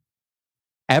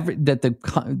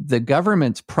the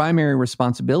government's primary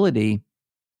responsibility,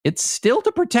 it's still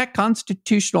to protect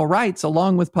constitutional rights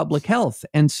along with public health.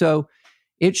 And so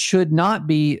it should not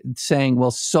be saying,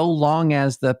 well, so long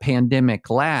as the pandemic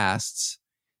lasts,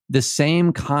 the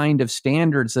same kind of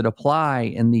standards that apply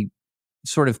in the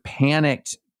sort of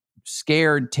panicked,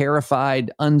 scared,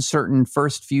 terrified, uncertain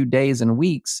first few days and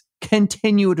weeks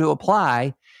continue to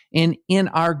apply. And in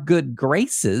our good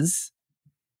graces,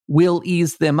 we'll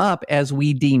ease them up as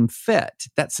we deem fit.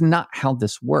 That's not how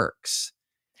this works.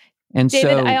 And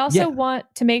David, I also want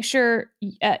to make sure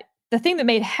the thing that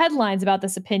made headlines about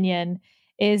this opinion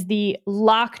is the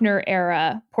Lochner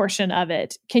era portion of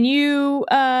it. Can you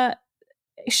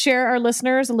share our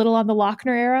listeners a little on the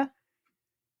Lochner era?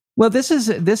 Well, this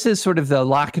is sort of the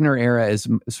Lochner era is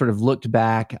sort of looked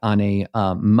back on a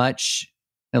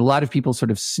lot of people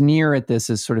sort of sneer at this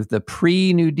as sort of the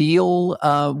pre-New Deal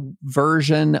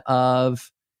version of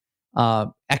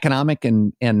economic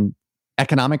and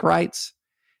economic rights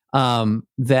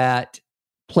that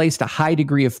placed a high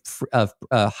degree of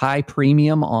high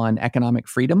premium on economic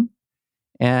freedom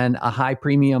and a high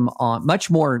premium on much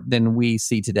more than we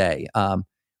see today.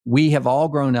 We have all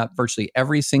grown up, virtually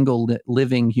every single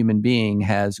living human being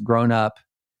has grown up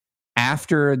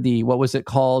after what was it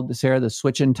called, Sarah, the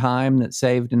switch in time that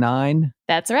saved 9?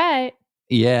 That's right.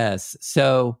 Yes.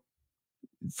 So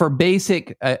for a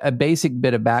basic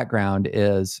bit of background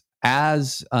is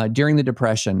as during the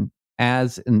Depression,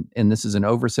 and this is an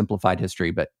oversimplified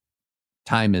history, but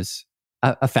time is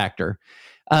a factor.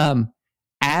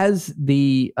 As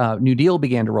the New Deal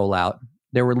began to roll out,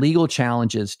 there were legal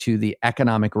challenges to the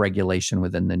economic regulation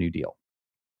within the New Deal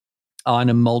on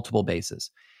a multiple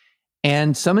basis.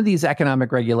 And some of these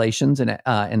economic regulations and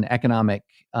economic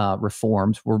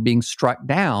reforms were being struck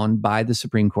down by the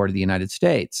Supreme Court of the United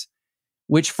States,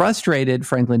 which frustrated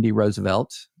Franklin D.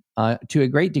 Roosevelt to a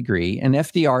great degree. And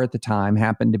FDR at the time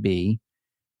happened to be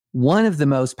one of the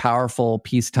most powerful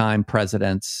peacetime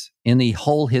presidents in the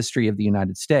whole history of the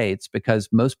United States, because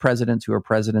most presidents who are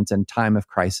presidents in time of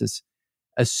crisis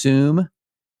assume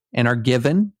and are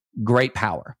given great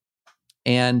power.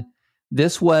 And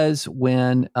this was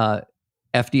when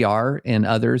FDR and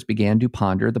others began to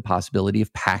ponder the possibility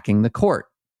of packing the court.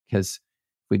 Because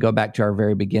if we go back to our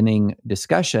very beginning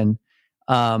discussion,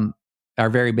 our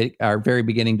very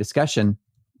beginning discussion,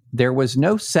 there was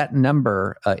no set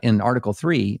number in Article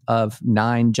 3 of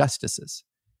 9 justices.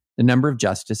 The number of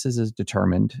justices is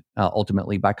determined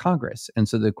ultimately by Congress. And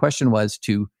so the question was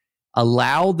to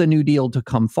allow the New Deal to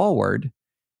come forward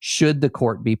should the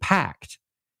court be packed?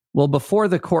 Well, before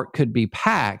the court could be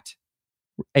packed,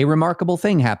 a remarkable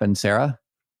thing happened, Sarah.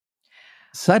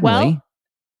 Suddenly,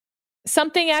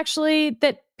 something actually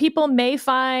that people may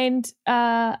find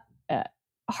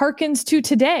harkens to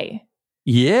today.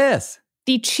 Yes.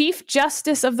 The Chief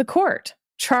Justice of the court,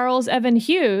 Charles Evan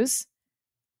Hughes,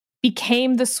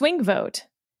 became the swing vote.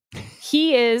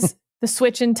 He is the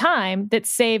switch in time that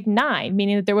saved 9,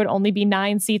 meaning that there would only be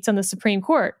 9 seats on the Supreme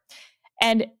Court.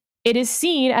 And it is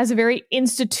seen as a very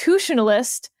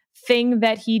institutionalist thing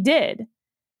that he did.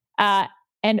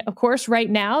 And of course, right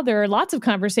now, there are lots of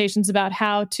conversations about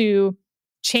how to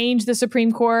change the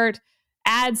Supreme Court,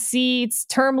 add seats,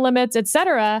 term limits,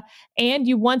 etc. And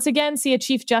you once again see a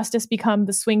Chief Justice become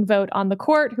the swing vote on the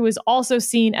court, who is also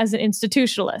seen as an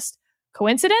institutionalist.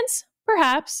 Coincidence?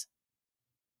 Perhaps.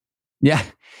 Yeah.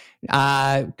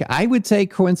 I would say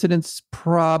coincidence,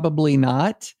 probably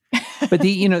not. But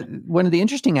one of the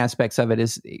interesting aspects of it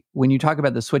is when you talk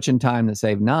about the switch in time that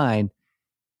saved 9,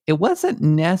 it wasn't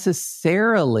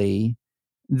necessarily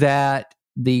that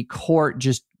the court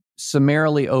just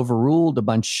summarily overruled a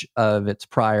bunch of its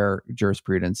prior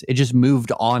jurisprudence. It just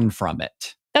moved on from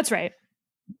it. That's right.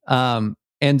 And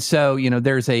so,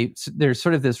 there's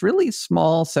sort of this really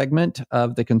small segment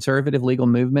of the conservative legal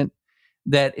movement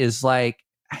that is like,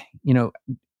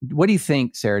 what do you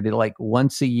think, Sarah? Did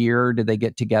once a year, did they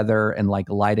get together and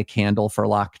light a candle for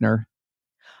Lochner?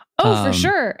 Oh, for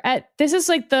sure. This is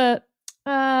like they're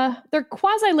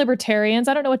quasi-libertarians.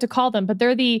 I don't know what to call them, but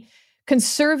they're the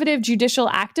conservative judicial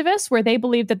activists, where they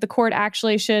believe that the court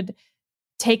actually should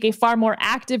take a far more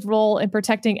active role in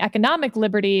protecting economic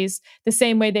liberties, the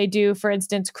same way they do, for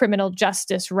instance, criminal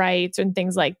justice rights and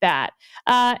things like that.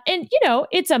 And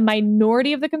it's a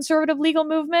minority of the conservative legal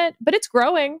movement, but it's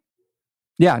growing.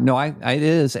 Yeah, no, it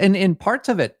is. And in parts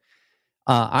of it,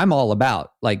 I'm all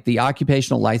about, like the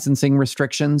occupational licensing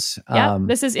restrictions. Yeah,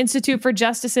 this is Institute for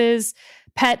Justice's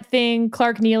pet thing.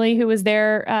 Clark Neely, who was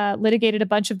there, litigated a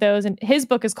bunch of those. And his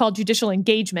book is called Judicial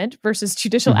Engagement versus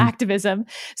Judicial Activism.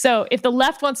 So if the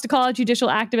left wants to call it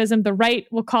judicial activism, the right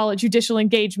will call it judicial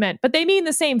engagement. But they mean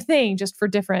the same thing, just for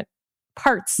different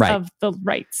parts of the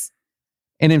rights.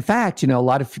 And in fact, a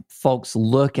lot of folks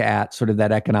look at sort of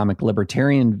that economic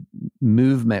libertarian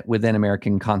movement within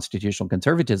American constitutional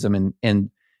conservatism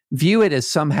and view it as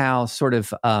somehow sort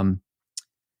of,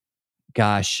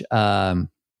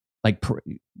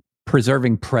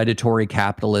 preserving predatory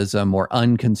capitalism or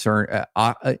unconcerned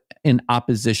in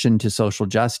opposition to social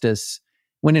justice,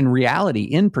 when in reality,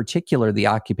 in particular, the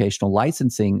occupational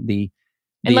licensing,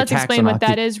 and let's explain what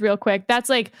that is real quick. That's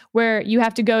like where you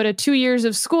have to go to 2 years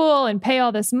of school and pay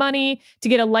all this money to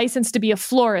get a license to be a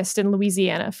florist in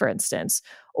Louisiana, for instance,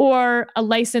 or a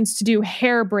license to do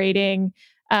hair braiding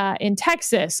in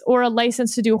Texas, or a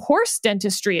license to do horse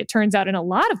dentistry, it turns out, in a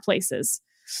lot of places.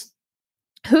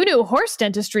 Who knew horse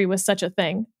dentistry was such a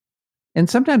thing? And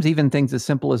sometimes even things as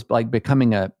simple as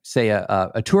becoming a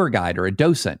tour guide or a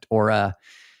docent or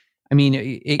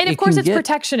and of course, it's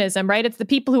protectionism, right? It's the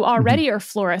people who already are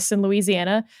florists in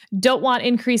Louisiana don't want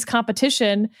increased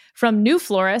competition from new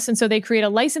florists. And so they create a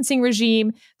licensing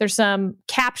regime. There's some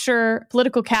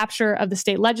political capture of the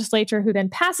state legislature, who then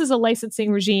passes a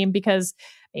licensing regime because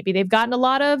maybe they've gotten a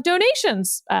lot of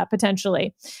donations,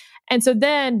 potentially. And so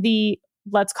then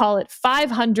let's call it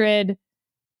 500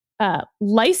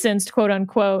 licensed, quote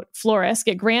unquote, florists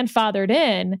get grandfathered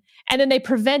in, and then they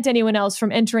prevent anyone else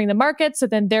from entering the market. So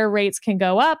then their rates can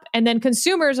go up. And then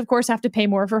consumers, of course, have to pay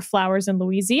more for flowers in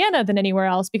Louisiana than anywhere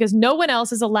else because no one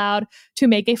else is allowed to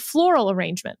make a floral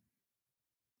arrangement.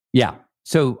 Yeah.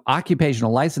 So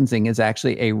occupational licensing is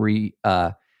actually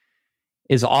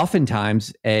is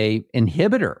oftentimes a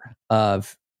inhibitor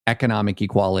of economic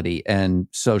equality and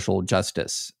social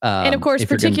justice. And of course,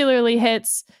 particularly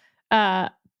hits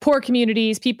poor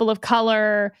communities, people of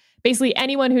color, basically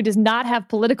anyone who does not have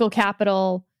political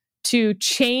capital to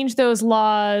change those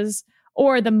laws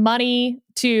or the money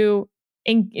or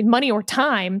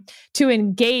time to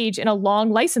engage in a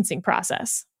long licensing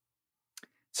process.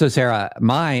 So, Sarah,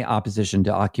 my opposition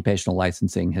to occupational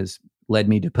licensing has led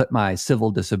me to put my civil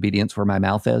disobedience where my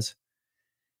mouth is.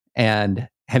 And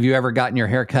have you ever gotten your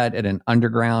hair cut at an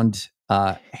underground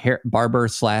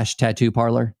barber/tattoo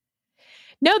parlor?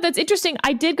 No, that's interesting.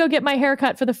 I did go get my hair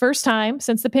cut for the first time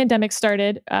since the pandemic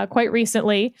started quite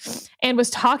recently, and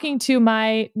was talking to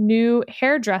my new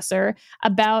hairdresser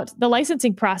about the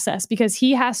licensing process, because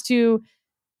he has to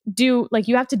do,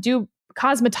 you have to do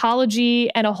cosmetology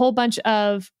and a whole bunch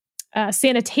of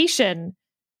sanitation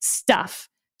stuff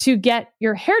to get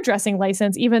your hairdressing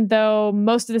license, even though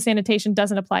most of the sanitation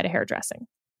doesn't apply to hairdressing.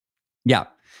 Yeah.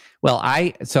 Well,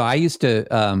 I used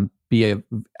to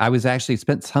I was actually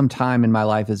spent some time in my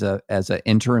life as a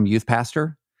interim youth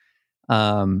pastor.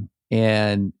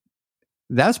 And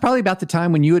that was probably about the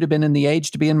time when you would have been in the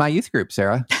age to be in my youth group,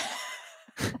 Sarah.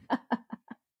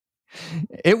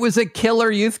 It was a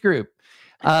killer youth group.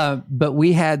 But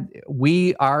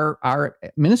our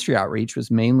ministry outreach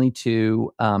was mainly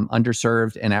to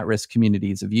underserved and at-risk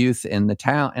communities of youth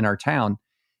in our town.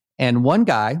 And one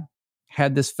guy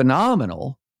had this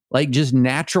phenomenal, just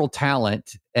natural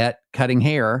talent at cutting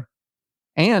hair.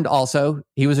 And also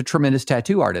he was a tremendous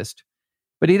tattoo artist,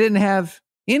 but he didn't have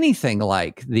anything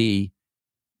like the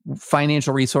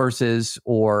financial resources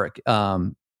or,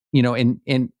 and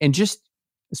just,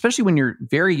 especially when you're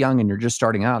very young and you're just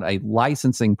starting out, a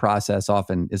licensing process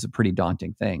often is a pretty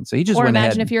daunting thing. So he just went ahead. Or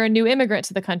imagine if you're a new immigrant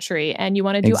to the country and you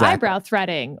want to do eyebrow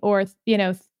threading or,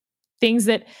 things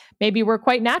that maybe were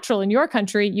quite natural in your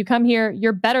country. You come here,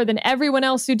 you're better than everyone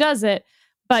else who does it,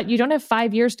 but you don't have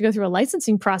 5 years to go through a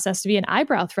licensing process to be an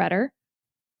eyebrow threader.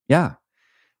 Yeah.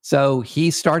 So he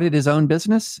started his own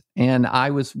business, and I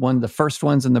was one of the first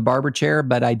ones in the barber chair,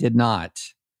 but I did not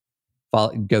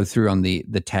go through on the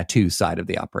tattoo side of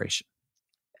the operation.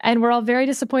 And we're all very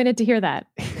disappointed to hear that.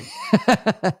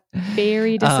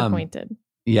 Very disappointed.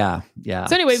 Yeah.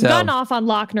 So anyway, we've gotten off on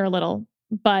Lochner a little,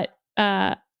 but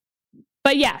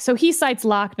yeah, so he cites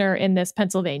Lochner in this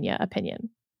Pennsylvania opinion.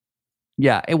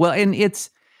 Yeah, well, and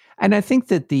I think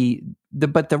that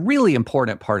but the really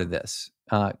important part of this,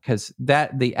 because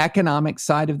the economic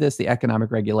side of this, the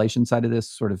economic regulation side of this,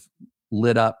 sort of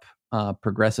lit up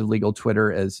progressive legal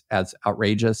Twitter as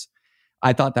outrageous.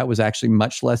 I thought that was actually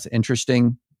much less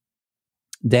interesting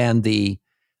than the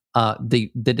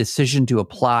decision to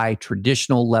apply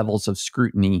traditional levels of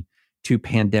scrutiny to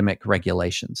pandemic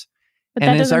regulations. But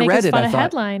that doesn't make as fun a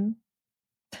headline.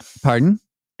 Pardon?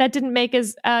 That didn't make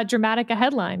as dramatic a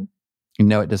headline.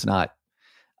 No, it does not.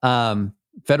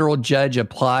 Federal judge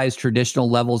applies traditional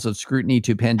levels of scrutiny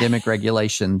to pandemic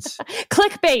regulations.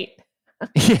 Clickbait.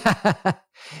 Yeah.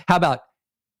 How about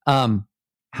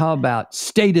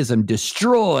statism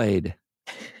destroyed?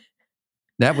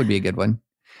 That would be a good one.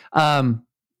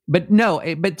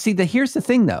 But see, here's the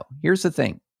thing, though. Here's the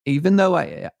thing. Even though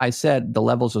I said the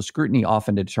levels of scrutiny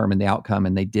often determine the outcome,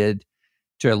 and they did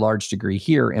to a large degree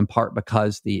here, in part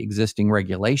because the existing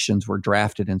regulations were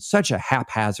drafted in such a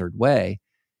haphazard way.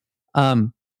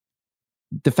 The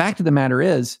fact of the matter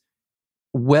is,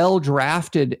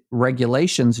 well-drafted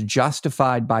regulations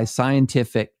justified by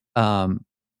scientific, by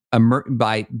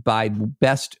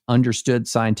best understood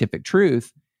scientific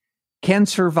truth, can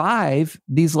survive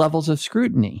these levels of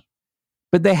scrutiny.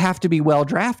 But they have to be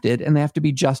well-drafted and they have to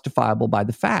be justifiable by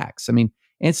the facts. I mean,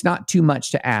 it's not too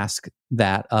much to ask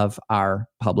that of our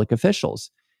public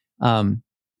officials.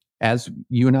 As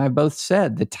you and I have both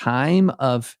said, the time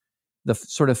of the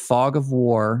sort of fog of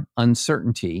war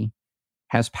uncertainty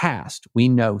has passed. We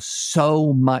know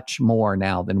so much more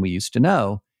now than we used to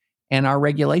know, and our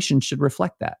regulations should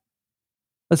reflect that.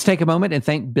 Let's take a moment and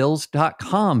thank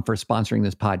Bills.com for sponsoring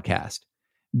this podcast.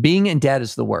 Being in debt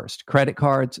is the worst. Credit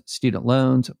cards, student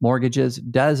loans, mortgages,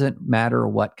 doesn't matter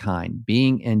what kind.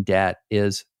 Being in debt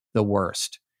is the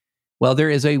worst. Well, there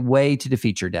is a way to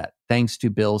defeat your debt, thanks to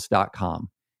Bills.com.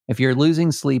 If you're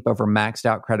losing sleep over maxed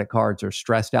out credit cards or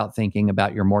stressed out thinking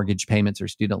about your mortgage payments or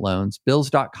student loans,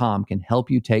 Bills.com can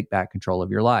help you take back control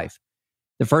of your life.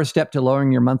 The first step to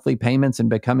lowering your monthly payments and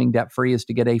becoming debt-free is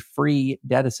to get a free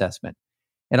debt assessment.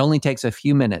 It only takes a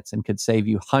few minutes and could save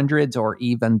you hundreds or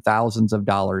even thousands of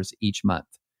dollars each month.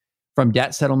 From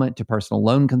debt settlement to personal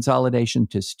loan consolidation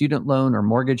to student loan or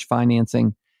mortgage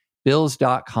financing,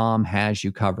 Bills.com has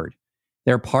you covered.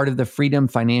 They're part of the Freedom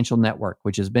Financial Network,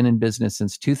 which has been in business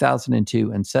since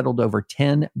 2002 and settled over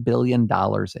 $10 billion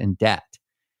in debt.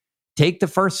 Take the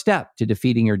first step to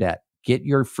defeating your debt. Get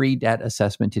your free debt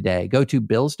assessment today. Go to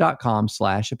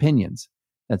bills.com/opinions.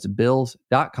 That's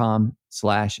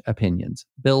bills.com/opinions.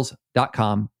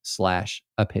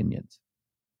 Bills.com/opinions.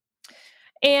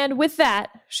 And with that,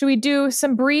 should we do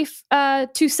some brief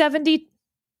 270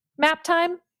 map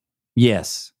time?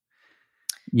 Yes.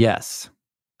 This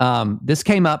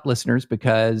came up, listeners,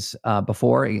 because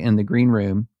before in the green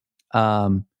room,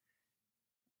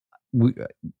 were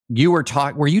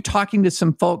you talking to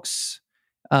some folks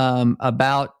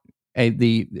about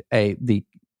the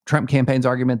Trump campaign's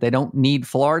argument they don't need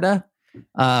Florida?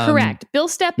 Correct. Bill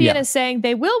Stepien is saying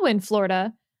they will win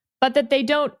Florida, but that they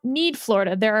don't need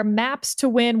Florida. There are maps to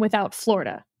win without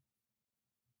Florida.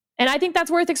 And I think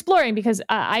that's worth exploring because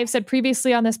I've said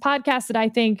previously on this podcast that I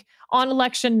think on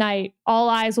election night, all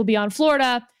eyes will be on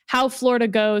Florida, how Florida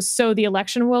goes, so the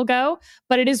election will go.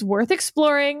 But it is worth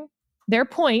exploring their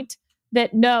point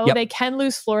that no, they can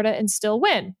lose Florida and still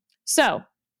win. So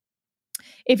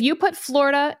if you put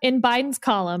Florida in Biden's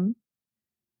column,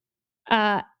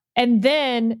 and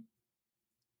then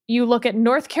you look at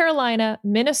North Carolina,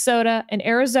 Minnesota, and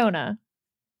Arizona,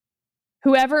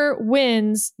 whoever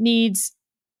wins needs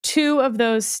 2 of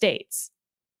those states.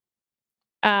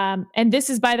 And this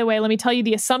is, by the way, let me tell you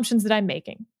the assumptions that I'm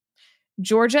making.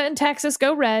 Georgia and Texas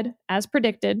go red, as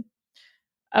predicted.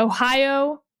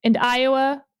 Ohio and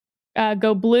Iowa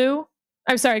go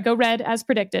red, as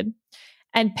predicted.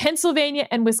 And Pennsylvania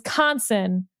and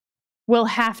Wisconsin will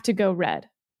have to go red.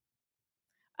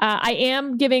 I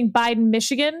am giving Biden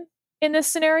Michigan in this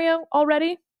scenario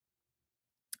already.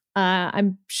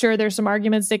 I'm sure there's some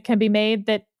arguments that can be made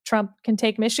that Trump can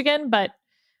take Michigan, but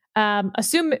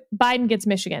assume Biden gets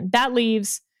Michigan. That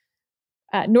leaves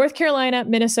North Carolina,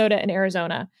 Minnesota, and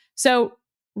Arizona. So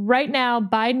right now,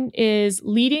 Biden is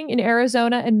leading in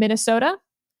Arizona and Minnesota.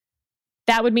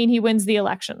 That would mean he wins the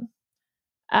election.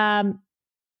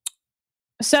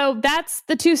 So that's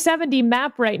the 270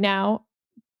 map right now.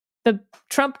 The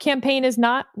Trump campaign is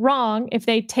not wrong if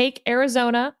they take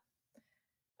Arizona.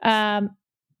 I'm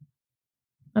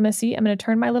going to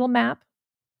turn my little map.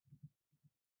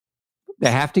 They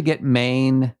have to get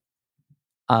Maine.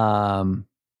 They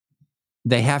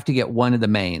have to get one of the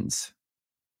Maines.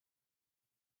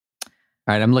 All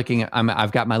right, I'm looking at.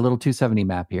 I've got my little 270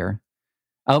 map here.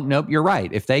 Oh nope, you're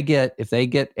right. If they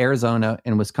get Arizona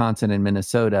and Wisconsin and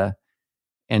Minnesota,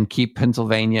 and keep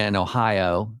Pennsylvania and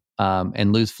Ohio,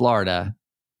 and lose Florida,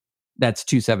 that's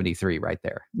 273 right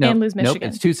there. And lose Michigan. Nope,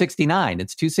 it's 269.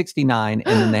 It's 269,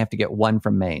 and then they have to get one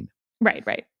from Maine.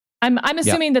 Right. I'm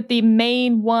assuming that the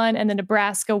Maine one and the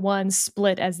Nebraska one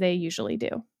split as they usually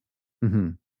do. Mm-hmm.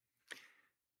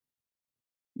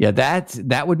 Yeah,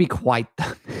 that would be quite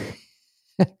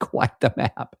the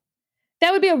map.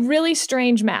 That would be a really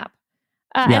strange map.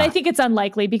 And I think it's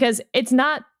unlikely because it's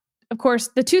not, of course,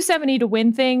 the 270 to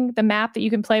win thing, the map that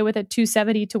you can play with at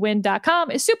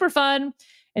 270towin.com is super fun.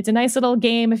 It's a nice little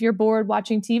game if you're bored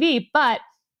watching TV. But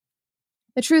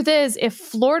the truth is, if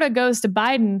Florida goes to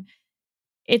Biden,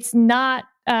 it's not,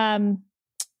 it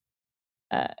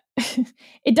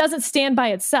doesn't stand by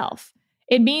itself.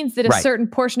 It means that a certain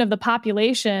portion of the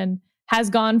population has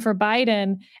gone for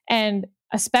Biden. And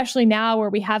especially now where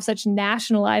we have such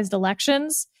nationalized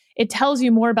elections, it tells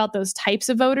you more about those types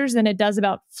of voters than it does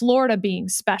about Florida being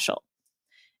special.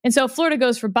 And so if Florida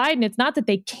goes for Biden, it's not that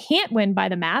they can't win by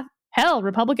the math. Hell,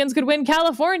 Republicans could win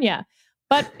California.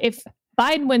 But if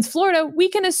Biden wins Florida, we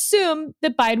can assume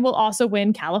that Biden will also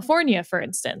win California, for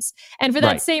instance. And for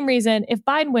that same reason, if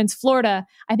Biden wins Florida,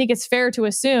 I think it's fair to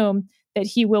assume that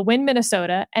he will win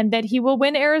Minnesota and that he will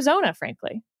win Arizona,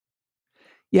 frankly.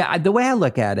 Yeah, the way I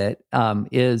look at it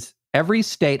is every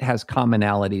state has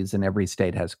commonalities and every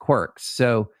state has quirks.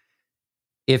 So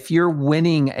if you're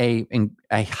winning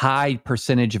a high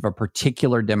percentage of a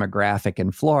particular demographic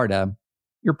in Florida,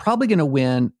 you're probably going to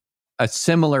win a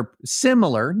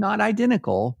similar, not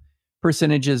identical,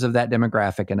 percentages of that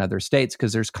demographic in other states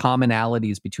because there's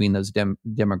commonalities between those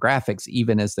demographics,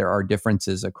 even as there are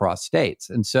differences across states.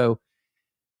 And so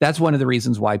that's one of the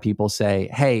reasons why people say,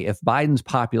 hey, if Biden's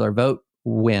popular vote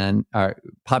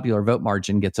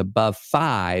margin gets above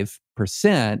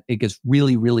 5%, it gets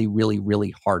really, really, really,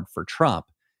 really hard for Trump.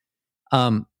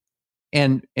 And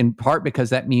in part because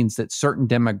that means that certain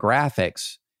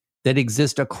demographics that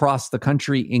exist across the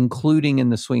country, including in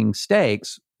the swing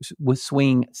states,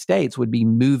 would be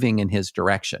moving in his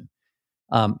direction.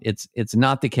 It's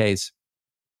not the case,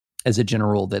 as a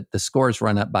general rule, that the scores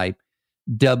run up by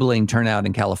doubling turnout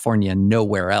in California and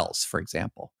nowhere else, for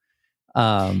example.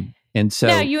 And so,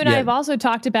 now, you and I have also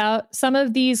talked about some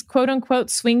of these quote unquote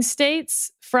swing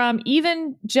states from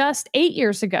even just 8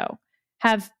 years ago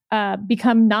have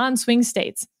become non-swing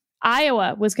states.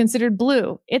 Iowa was considered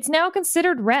blue. It's now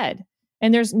considered red.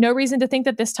 And there's no reason to think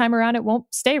that this time around it won't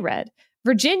stay red.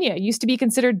 Virginia used to be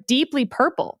considered deeply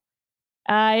purple.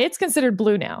 It's considered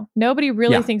blue now. Nobody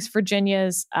really thinks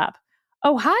Virginia's up.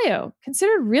 Ohio,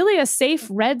 considered really a safe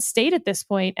red state at this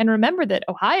point. And remember that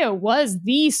Ohio was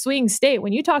the swing state.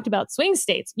 When you talked about swing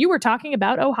states, you were talking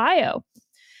about Ohio.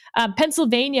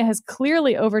 Pennsylvania has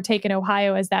clearly overtaken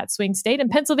Ohio as that swing state. And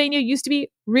Pennsylvania used to be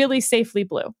really safely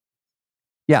blue.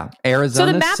 Yeah, Arizona,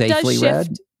 so the map safely does shift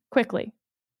red. Quickly.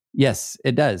 Yes,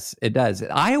 it does. It does.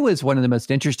 Iowa is one of the most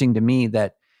interesting to me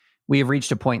that we have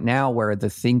reached a point now where the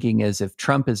thinking is if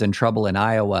Trump is in trouble in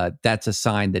Iowa, that's a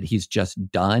sign that he's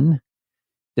just done,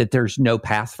 that there's no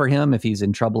path for him if he's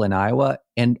in trouble in Iowa.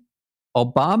 And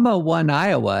Obama won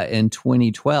Iowa in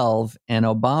 2012 and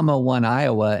Obama won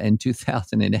Iowa in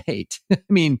 2008. I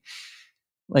mean,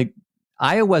 like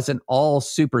Iowa wasn't all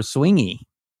super swingy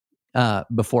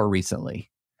before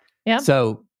recently. Yeah.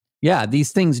 So, yeah,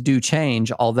 these things do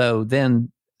change. Although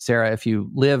then, Sarah, if you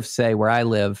live, say, where I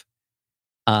live,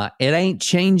 it ain't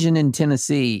changing in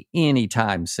Tennessee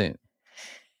anytime soon.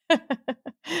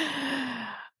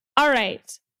 All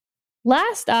right.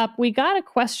 Last up, we got a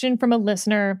question from a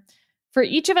listener for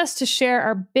each of us to share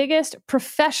our biggest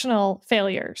professional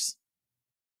failures.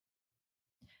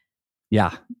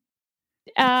 Yeah.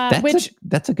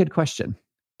 That's a good question.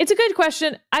 It's a good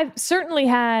question. I've certainly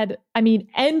had,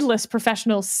 endless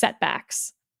professional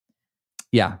setbacks.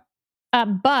 Yeah.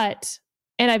 And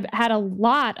I've had a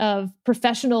lot of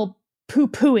professional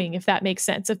poo-pooing, if that makes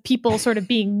sense, of people sort of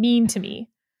being mean to me.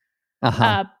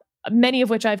 Many of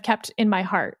which I've kept in my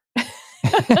heart.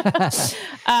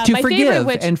 To forgive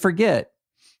and forget.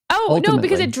 Oh, ultimately. No,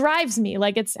 because it drives me.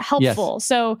 Like, it's helpful. Yes.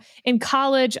 So in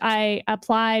college, I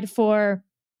applied for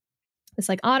this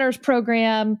honors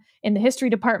program in the history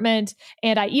department.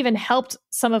 And I even helped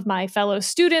some of my fellow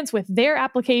students with their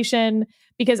application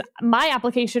because my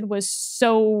application was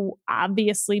so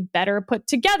obviously better put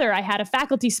together. I had a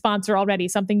faculty sponsor already,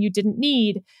 something you didn't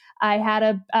need. I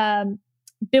had a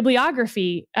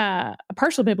bibliography, a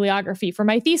partial bibliography for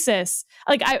my thesis.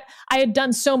 I had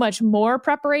done so much more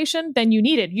preparation than you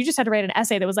needed. You just had to write an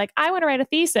essay that was I want to write a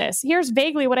thesis. Here's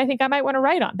vaguely what I think I might want to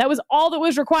write on. That was all that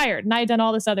was required. And I had done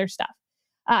all this other stuff.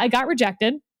 I got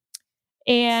rejected.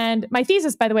 And my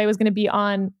thesis, by the way, was going to be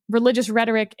on religious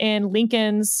rhetoric in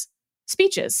Lincoln's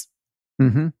speeches.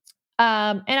 Mm-hmm.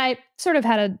 And I sort of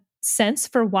had a sense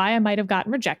for why I might have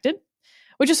gotten rejected,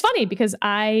 which is funny because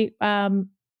I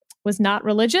was not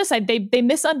religious. They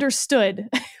misunderstood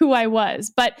who I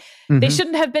was, but they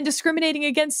shouldn't have been discriminating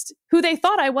against who they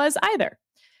thought I was either.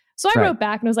 So I wrote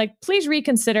back and was like, please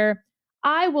reconsider.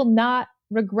 I will not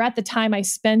regret the time I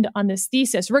spend on this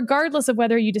thesis, regardless of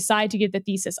whether you decide to give the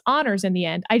thesis honors in the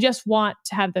end. I just want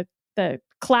to have the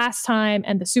class time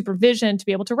and the supervision to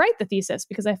be able to write the thesis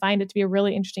because I find it to be a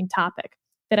really interesting topic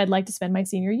that I'd like to spend my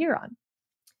senior year on.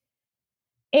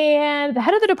 And the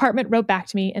head of the department wrote back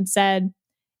to me and said,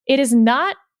 it is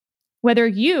not whether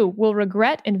you will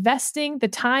regret investing the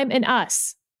time in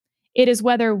us. It is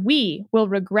whether we will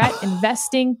regret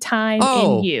investing time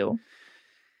in you.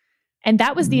 And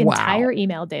that was the entire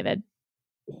email, David.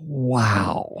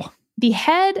 Wow. The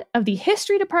head of the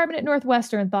history department at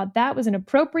Northwestern thought that was an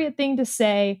appropriate thing to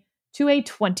say to a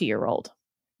 20-year-old.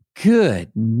 Good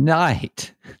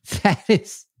night. That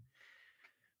is,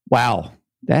 wow.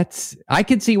 I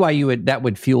could see why that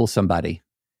would fuel somebody.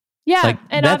 Yeah.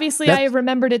 And obviously I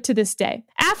remembered it to this day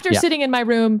after sitting in my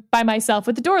room by myself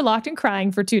with the door locked and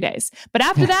crying for 2 days. But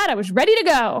after that, I was ready to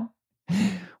go.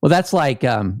 Well, that's like,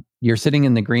 you're sitting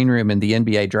in the green room in the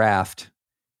NBA draft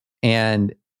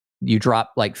and you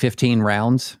drop 15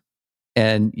 rounds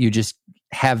and you just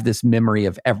have this memory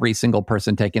of every single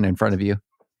person taken in front of you.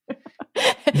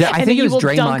 I think it was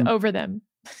Draymond dunk over them.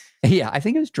 Yeah, I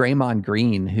think it was Draymond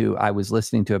Green who I was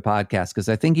listening to a podcast because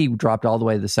I think he dropped all the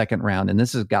way to the second round. And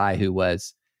this is a guy who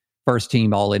was first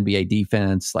team All NBA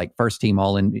defense, first team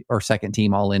or second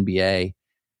team All NBA,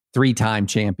 3-time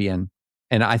champion.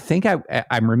 And I think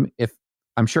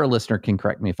I'm sure a listener can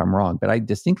correct me if I'm wrong, but I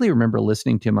distinctly remember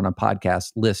listening to him on a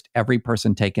podcast list every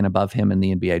person taken above him in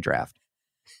the NBA draft.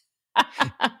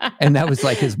 And that was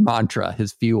his mantra,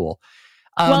 his fuel.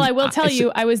 Well, I will tell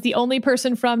you, I was the only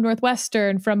person from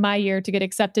Northwestern from my year to get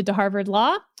accepted to Harvard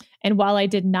Law. And while I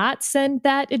did not send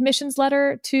that admissions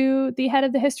letter to the head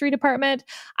of the history department,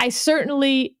 I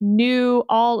certainly knew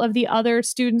all of the other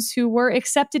students who were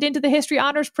accepted into the history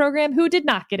honors program who did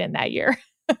not get in that year.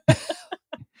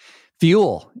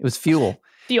 Fuel. It was fuel.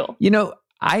 Fuel.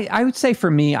 I would say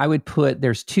for me, I would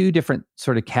there's two different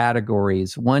sort of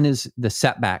categories. One is the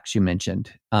setbacks you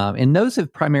mentioned. And those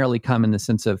have primarily come in the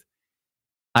sense of,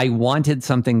 I wanted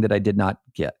something that I did not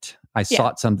get. I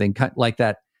sought something like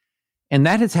that. And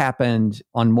that has happened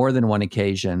on more than one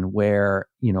occasion where,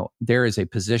 there is a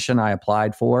position I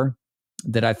applied for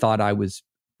that I thought I was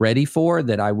ready for,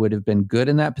 that I would have been good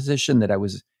in that position, that I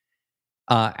was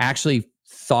actually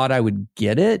thought I would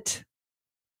get it.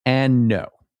 And no.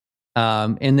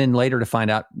 And then later to find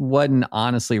out wasn't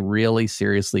honestly really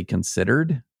seriously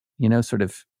considered,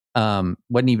 wasn't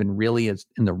even really as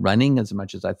in the running as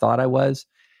much as I thought I was.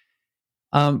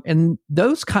 And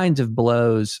those kinds of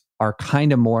blows are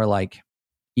kind of more like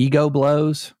ego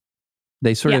blows.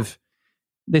 They sort of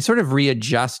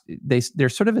readjust. They're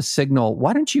sort of a signal.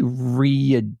 Why don't you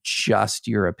readjust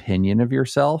your opinion of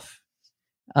yourself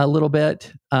a little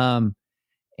bit,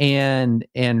 and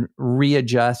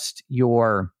readjust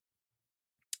your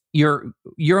your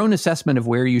own assessment of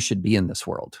where you should be in this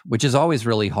world, which is always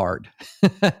really hard.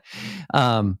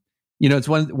 It's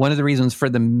one of the reasons for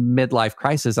the midlife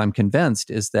crisis, I'm convinced,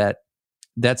 is that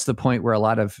that's the point where a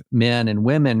lot of men and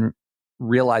women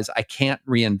realize I can't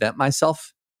reinvent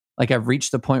myself. Like I've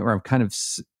reached the point where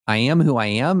I am who I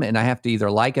am, and I have to either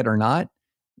like it or not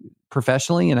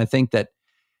professionally. And I think that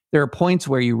there are points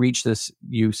where you reach this,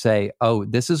 you say, oh,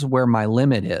 this is where my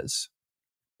limit is,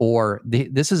 or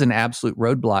this is an absolute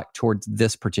roadblock towards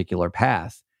this particular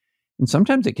path. And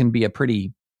sometimes it can be a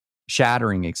pretty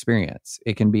shattering experience.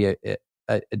 It can be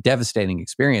a devastating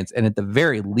experience. And at the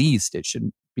very least, it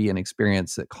should be an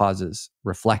experience that causes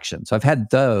reflection. So I've had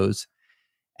those.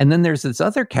 And then there's this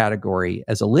other category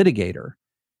as a litigator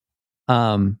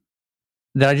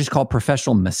that I just call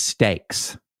professional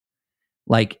mistakes.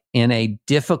 Like in a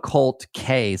difficult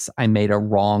case, I made a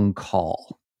wrong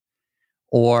call.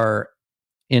 Or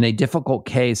in a difficult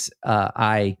case,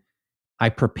 I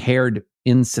prepared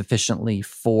insufficiently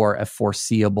for a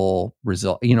foreseeable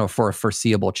result, for a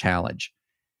foreseeable challenge.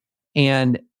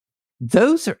 And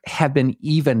those have been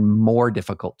even more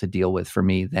difficult to deal with for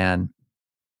me than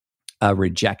a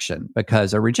rejection,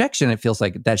 because a rejection, it feels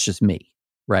like that's just me,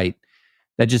 right?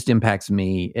 That just impacts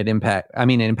me. It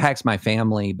impacts my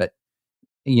family, but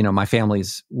my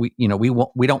family's, we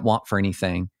don't want for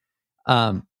anything.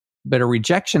 But a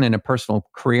rejection in a personal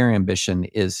career ambition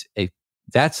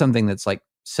that's something that's like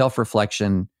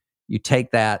self-reflection. You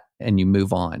take that and you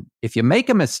move on. If you make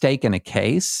a mistake in a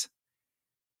case,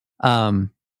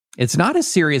 it's not as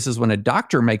serious as when a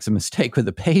doctor makes a mistake with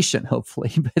a patient,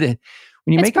 hopefully. But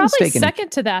when you make a mistake, it's probably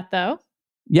second to that, though.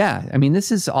 Yeah,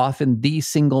 this is often the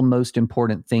single most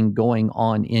important thing going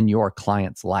on in your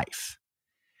client's life,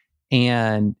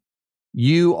 and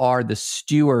you are the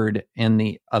steward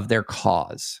of their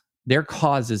cause. Their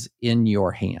cause is in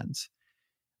your hands.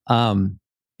 And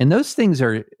those things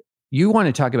you want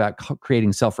to talk about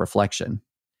creating self-reflection.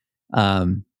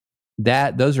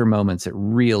 Those are moments that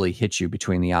really hit you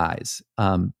between the eyes,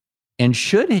 and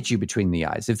should hit you between the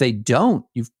eyes. If they don't,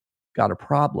 you've got a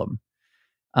problem.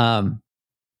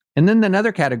 And then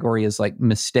another category is like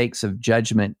mistakes of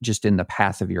judgment just in the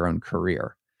path of your own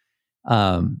career.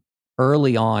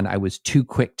 Early on, I was too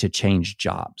quick to change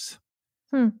jobs.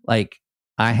 Like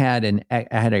I had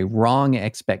a wrong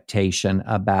expectation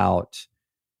about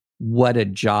what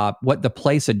the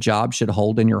place a job should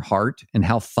hold in your heart and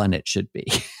how fun it should be.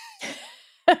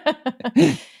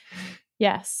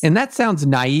 Yes. And that sounds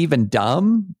naive and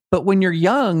dumb, but when you're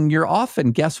young, you're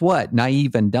often, guess what?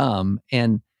 Naive and dumb.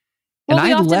 We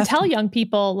often tell young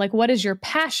people, like, what is your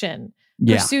passion?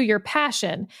 Yeah. Pursue your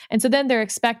passion. And so then they're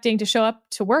expecting to show up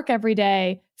to work every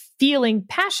day feeling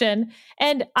passion.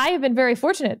 And I have been very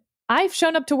fortunate. I've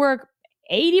shown up to work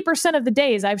 80% of the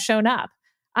days I've shown up.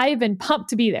 I've been pumped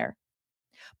to be there.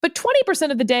 But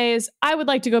 20% of the days, I would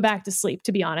like to go back to sleep,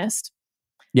 to be honest.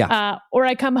 Yeah. Or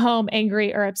I come home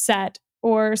angry or upset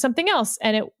or something else,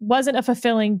 and it wasn't a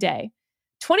fulfilling day.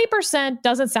 20%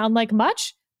 doesn't sound like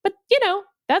much, but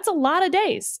that's a lot of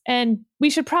days. And we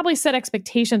should probably set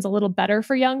expectations a little better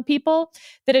for young people,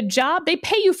 that a job, they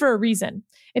pay you for a reason.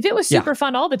 If it was super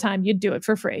fun all the time, you'd do it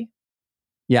for free.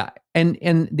 Yeah. And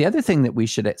the other thing that we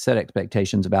should set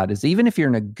expectations about is, even if you're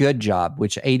in a good job,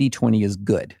 which 80-20 is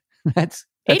good. That's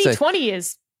 80-20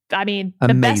 is, the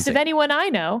amazing. best of anyone I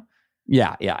know.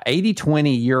 Yeah.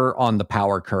 80-20, you're on the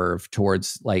power curve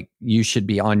towards, like, you should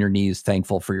be on your knees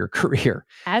thankful for your career.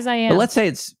 As I am. But let's say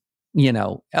it's,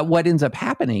 what ends up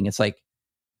happening, it's like,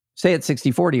 say it's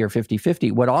 60-40 or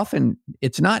 50-50.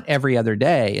 It's not every other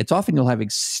day. It's often you'll have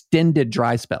extended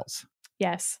dry spells.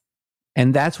 Yes.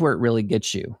 And that's where it really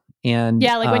gets you. And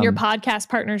yeah, like when your podcast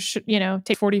partners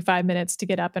take 45 minutes to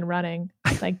get up and running,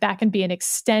 like that can be an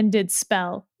extended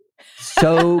spell.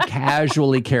 So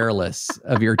casually careless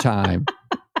of your time.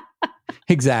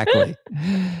 Exactly.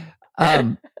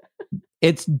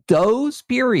 It's those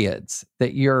periods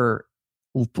that you're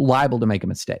liable to make a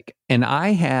mistake. And I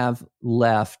have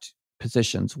left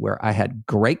positions where I had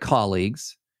great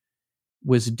colleagues,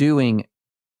 was doing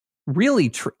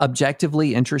really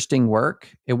objectively interesting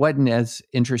work. It wasn't as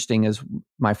interesting as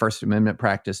my First Amendment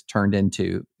practice turned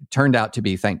out to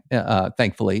be,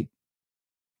 thankfully,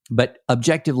 but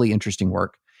objectively interesting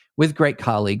work with great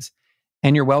colleagues.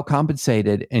 And you're well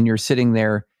compensated, and you're sitting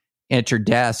there at your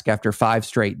desk after 5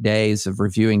 straight days of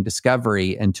reviewing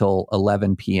discovery until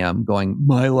 11 p.m. going,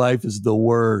 my life is the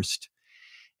worst.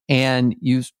 And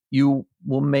you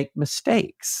will make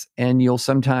mistakes, and you'll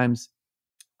sometimes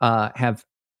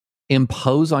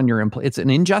impose on your it's an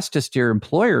injustice to your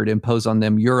employer to impose on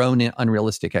them your own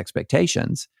unrealistic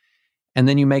expectations. And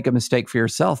then you make a mistake for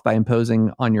yourself by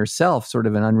imposing on yourself sort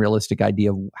of an unrealistic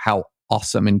idea of how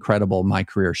awesome, incredible my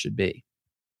career should be.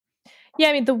 Yeah,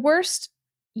 I mean, the worst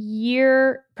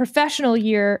professional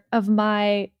year of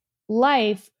my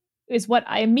life is what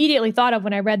I immediately thought of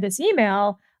when I read this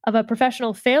email of a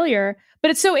professional failure.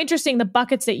 But it's so interesting, the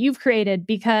buckets that you've created,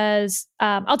 because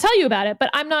I'll tell you about it, but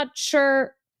I'm not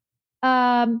sure.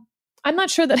 I'm not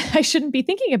sure that I shouldn't be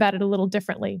thinking about it a little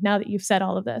differently now that you've said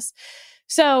all of this.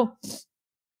 So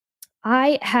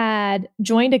I had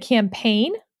joined a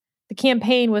campaign. The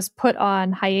campaign was put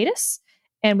on hiatus,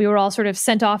 and we were all sort of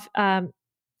sent off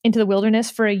into the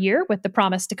wilderness for a year with the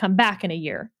promise to come back in a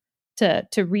year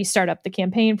to restart up the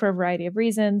campaign for a variety of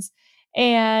reasons.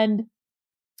 And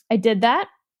I did that.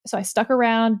 So I stuck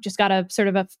around, just got a sort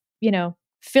of a,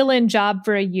 fill-in job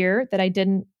for a year that I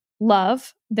didn't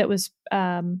love, that was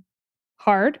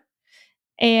hard,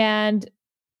 and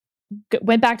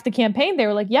went back to the campaign. They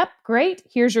were like, yep, great.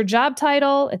 Here's your job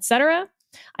title, etc.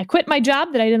 I quit my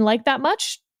job that I didn't like that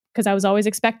much because I was always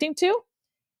expecting to.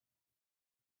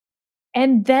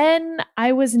 And then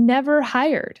I was never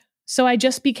hired. So I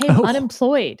just became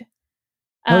unemployed.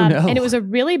 No. And it was a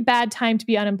really bad time to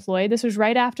be unemployed. This was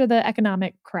right after the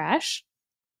economic crash.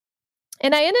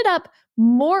 And I ended up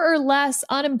more or less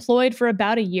unemployed for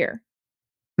about a year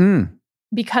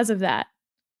because of that.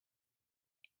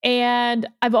 And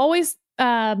I've always,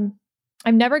 I've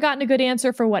never gotten a good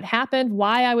answer for what happened,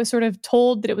 why I was sort of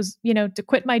told that it was, to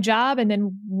quit my job, and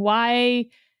then why.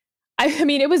 I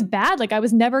mean, it was bad. Like, I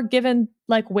was never given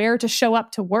like where to show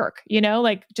up to work,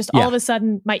 all of a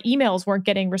sudden my emails weren't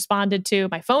getting responded to,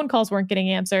 my phone calls weren't getting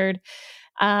answered.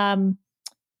 And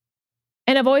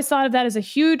I've always thought of that as a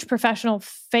huge professional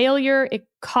failure. It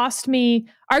cost me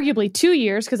arguably 2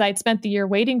 years because I'd spent the year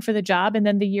waiting for the job and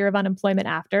then the year of unemployment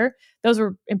after. Those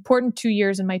were important 2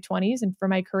 years in my 20s and for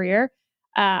my career.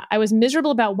 I was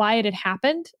miserable about why it had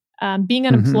happened. Being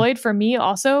unemployed for me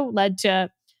also led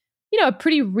to, a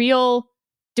pretty real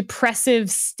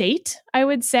depressive state, I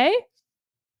would say.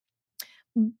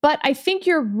 But I think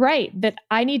you're right that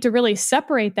I need to really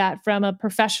separate that from a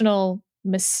professional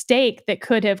mistake that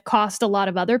could have cost a lot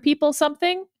of other people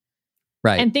something.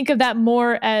 Right. And think of that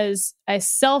more as a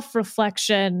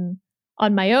self-reflection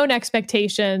on my own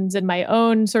expectations and my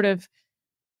own sort of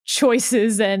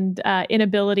choices and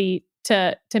inability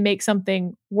to make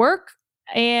something work.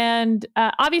 And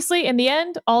obviously, in the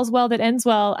end, all's well that ends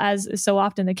well, as is so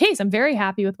often the case. I'm very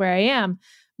happy with where I am.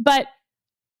 But,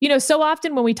 so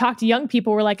often when we talk to young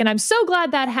people, we're like, and I'm so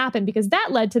glad that happened because that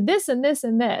led to this and this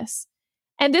and this.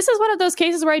 And this is one of those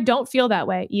cases where I don't feel that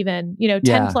way, even,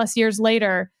 10 plus years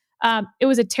later. It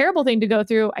was a terrible thing to go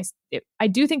through. I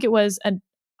do think it was an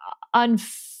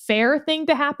unfair thing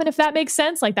to happen, if that makes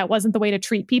sense. Like, that wasn't the way to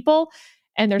treat people.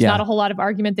 And there's not a whole lot of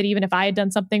argument that even if I had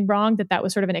done something wrong, that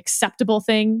was sort of an acceptable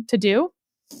thing to do.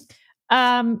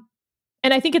 And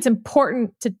I think it's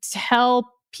important to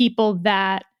tell people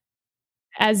that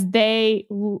as they,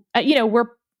 we're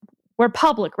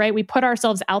public, right? We put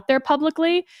ourselves out there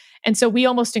publicly. And so we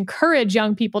almost encourage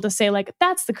young people to say, like,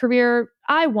 that's the career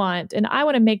I want. And I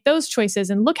want to make those choices.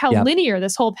 And look how linear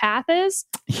this whole path is.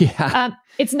 Yeah.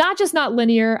 It's not just not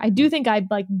linear. I do think I'd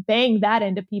like bang that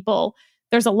into people.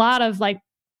 There's a lot of like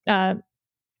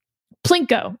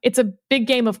Plinko. It's a big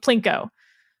game of Plinko.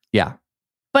 Yeah.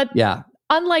 But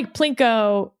unlike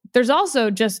Plinko, there's also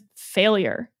just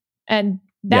failure. And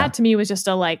that to me was just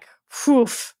a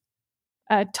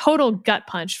total gut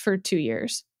punch for 2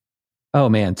 years. Oh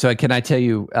man. So can I tell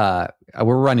you,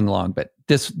 we're running long, but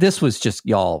this was just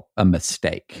y'all a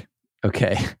mistake.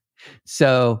 Okay.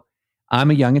 So I'm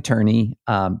a young attorney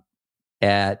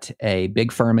at a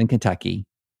big firm in Kentucky.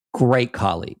 Great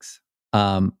colleagues.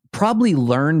 Probably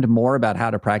learned more about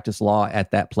how to practice law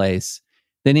at that place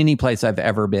than any place I've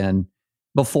ever been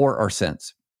before or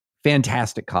since.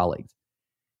 Fantastic colleagues.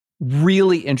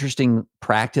 Really interesting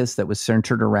practice that was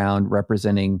centered around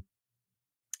representing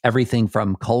everything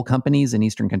from coal companies in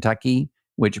Eastern Kentucky,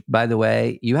 which, by the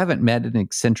way, you haven't met an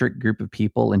eccentric group of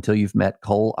people until you've met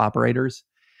coal operators.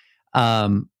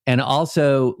 And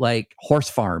also like horse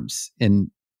farms in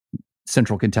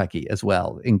Central Kentucky as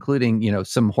well, including,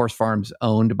 some horse farms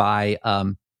owned by,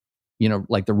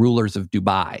 like the rulers of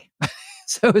Dubai.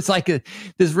 So it's like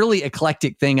this really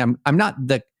eclectic thing. I'm not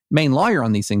the main lawyer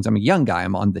on these things. I'm a young guy.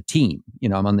 I'm on the team.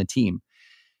 I'm on the team.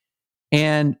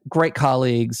 And great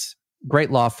colleagues, great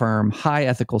law firm, high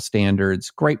ethical standards,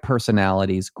 great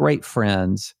personalities, great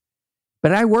friends.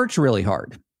 But I worked really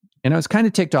hard and I was kind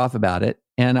of ticked off about it.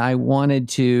 And I wanted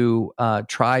to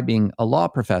try being a law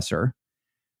professor.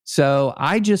 So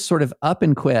I just sort of up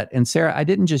and quit. And Sarah, I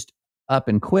didn't just up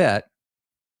and quit.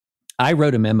 I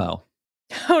wrote a memo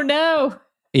Oh, no.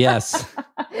 Yes.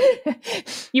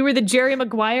 You were the Jerry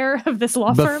Maguire of this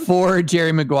law firm? Before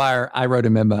Jerry Maguire, I wrote a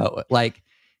memo, like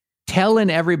telling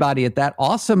everybody at that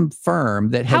awesome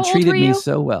firm that had How old treated were me you?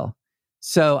 so well.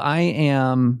 So I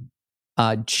am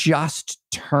just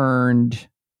turned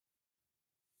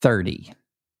 30.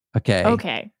 Okay.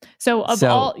 Okay. So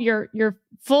all you're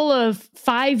full of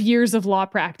 5 years of law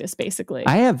practice, basically.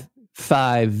 I have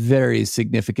 5 very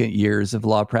significant years of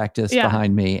law practice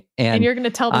behind me. And you're going to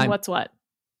tell them what's what.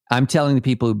 I'm telling the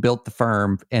people who built the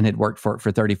firm and had worked for it for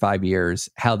 35 years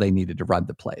how they needed to run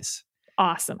the place.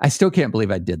 Awesome. I still can't believe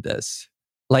I did this.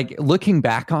 Like, looking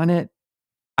back on it,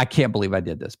 I can't believe I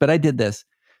did this, but I did this.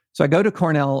 So I go to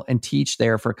Cornell and teach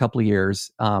there for a couple of years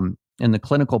in the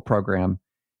clinical program.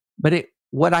 But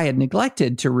what I had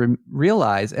neglected to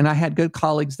realize, and I had good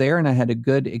colleagues there and I had a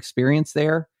good experience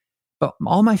there, but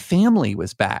all my family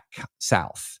was back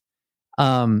south.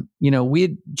 We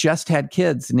had just had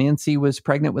kids. Nancy was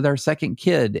pregnant with our second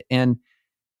kid. And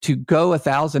to go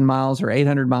 1,000 miles or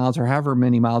 800 miles or however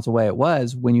many miles away it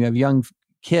was, when you have young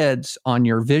kids on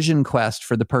your vision quest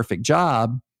for the perfect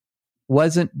job,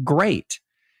 wasn't great.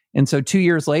 And so 2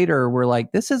 years later, we're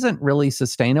like, this isn't really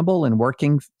sustainable and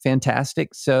working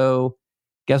fantastic. So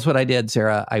guess what I did,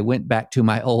 Sarah? I went back to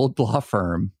my old law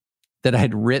firm that I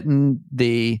had written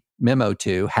the memo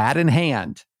to, hat in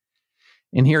hand.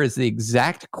 And here is the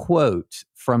exact quote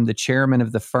from the chairman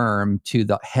of the firm to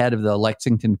the head of the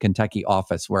Lexington, Kentucky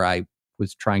office where I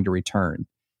was trying to return.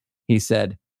 He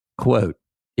said, quote,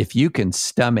 "If you can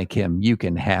stomach him, you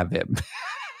can have him."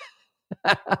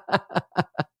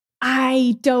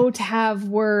 I don't have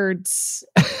words.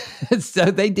 So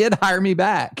they did hire me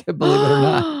back, believe it or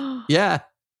not. Yeah,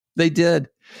 they did.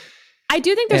 I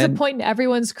do think there's a point in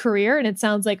everyone's career, and it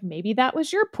sounds like maybe that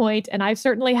was your point, and I've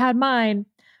certainly had mine,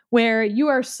 where you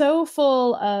are so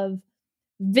full of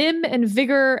vim and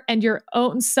vigor and your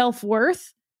own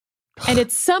self-worth, and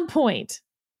at some point,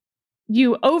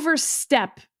 you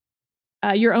overstep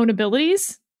your own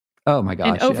abilities. Oh my gosh.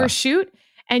 And overshoot,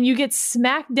 and you get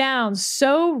smacked down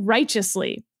so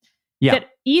righteously that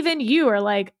even you are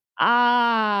like,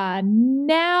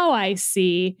 now I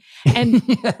see. And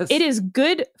yes. It is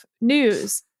good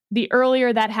news the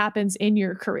earlier that happens in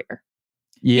your career.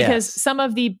 Yes. Because some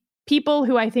of the people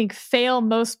who I think fail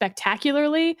most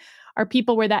spectacularly are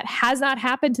people where that has not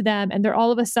happened to them, and they're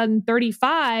all of a sudden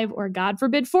 35 or God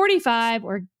forbid 45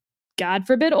 or God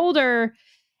forbid older,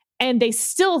 and they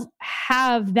still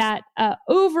have that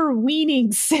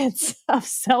overweening sense of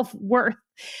self-worth.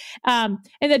 And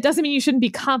that doesn't mean you shouldn't be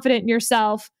confident in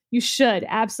yourself. You should,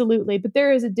 absolutely. But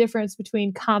there is a difference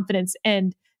between confidence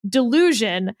and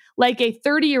delusion, like a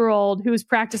 30-year-old who's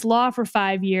practiced law for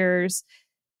 5 years,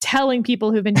 telling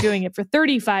people who've been doing it for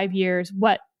 35 years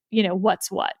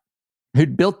what's what.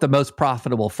 Who'd built the most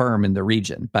profitable firm in the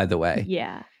region, by the way.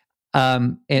 Yeah.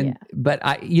 But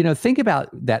I, think about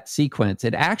that sequence.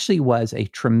 It actually was a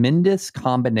tremendous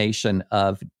combination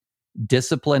of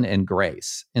discipline and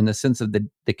grace, in the sense of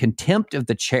the contempt of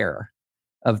the chair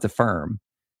of the firm.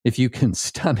 If you can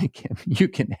stomach him, you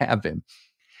can have him.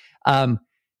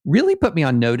 Really put me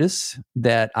on notice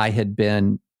that I had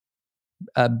been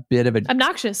a bit of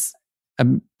obnoxious.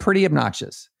 Pretty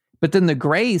obnoxious. But then the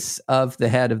grace of the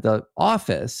head of the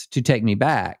office to take me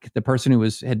back, the person who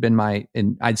had been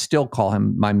and I'd still call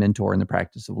him my mentor in the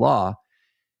practice of law,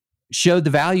 showed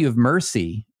the value of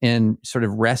mercy in sort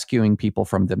of rescuing people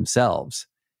from themselves.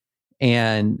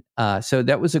 And so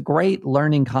that was a great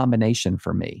learning combination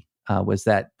for me, was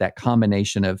that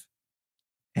combination of,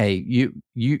 hey,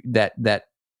 that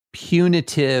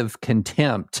punitive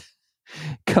contempt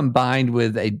combined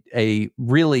with a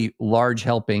really large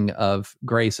helping of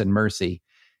grace and mercy,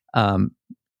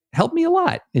 helped me a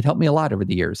lot. It helped me a lot over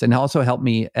the years, and also helped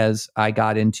me as I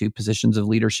got into positions of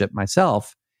leadership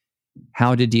myself,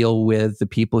 how to deal with the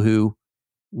people who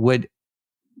would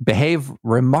behave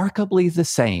remarkably the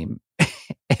same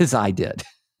as I did.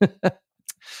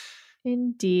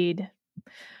 Indeed.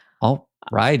 All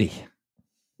righty.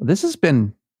 Well, this has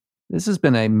been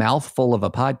a mouthful of a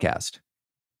podcast.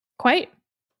 Quite.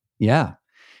 Yeah.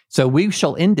 So we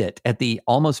shall end it at the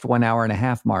almost 1 hour and a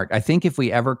half mark. I think if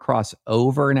we ever cross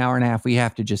over an hour and a half, we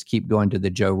have to just keep going to the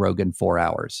Joe Rogan 4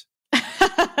 hours.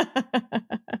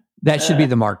 That should be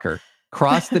the marker.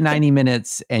 Cross the 90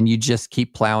 minutes and you just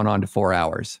keep plowing on to 4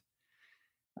 hours.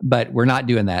 But we're not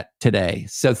doing that today.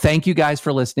 So thank you guys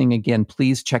for listening. Again,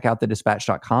 please check out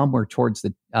thedispatch.com. We're towards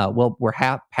we're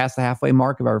past the halfway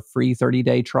mark of our free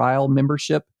 30-day trial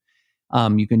membership.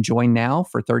 You can join now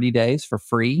for 30 days for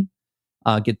free.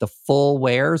 Get the full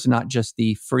wares, not just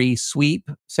the free sweep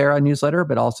Sarah newsletter,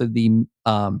 but also the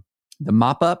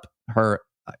mop up her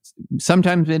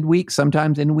sometimes midweek,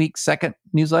 sometimes in week second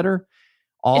newsletter.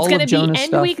 It's going to be Jonah's end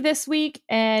stuff. week this week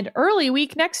and early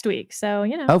week next week. So,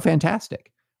 Oh,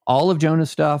 fantastic. All of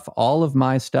Jonah's stuff, all of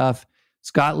my stuff,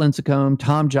 Scott Lincecum,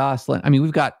 Tom Jocelyn. I mean,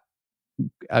 we've got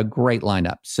a great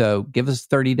lineup. So give us a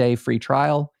 30-day free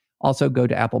trial. Also go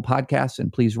to Apple Podcasts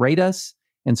and please rate us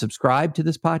and subscribe to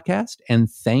this podcast. And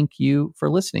thank you for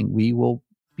listening. We will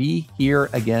be here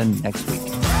again next week.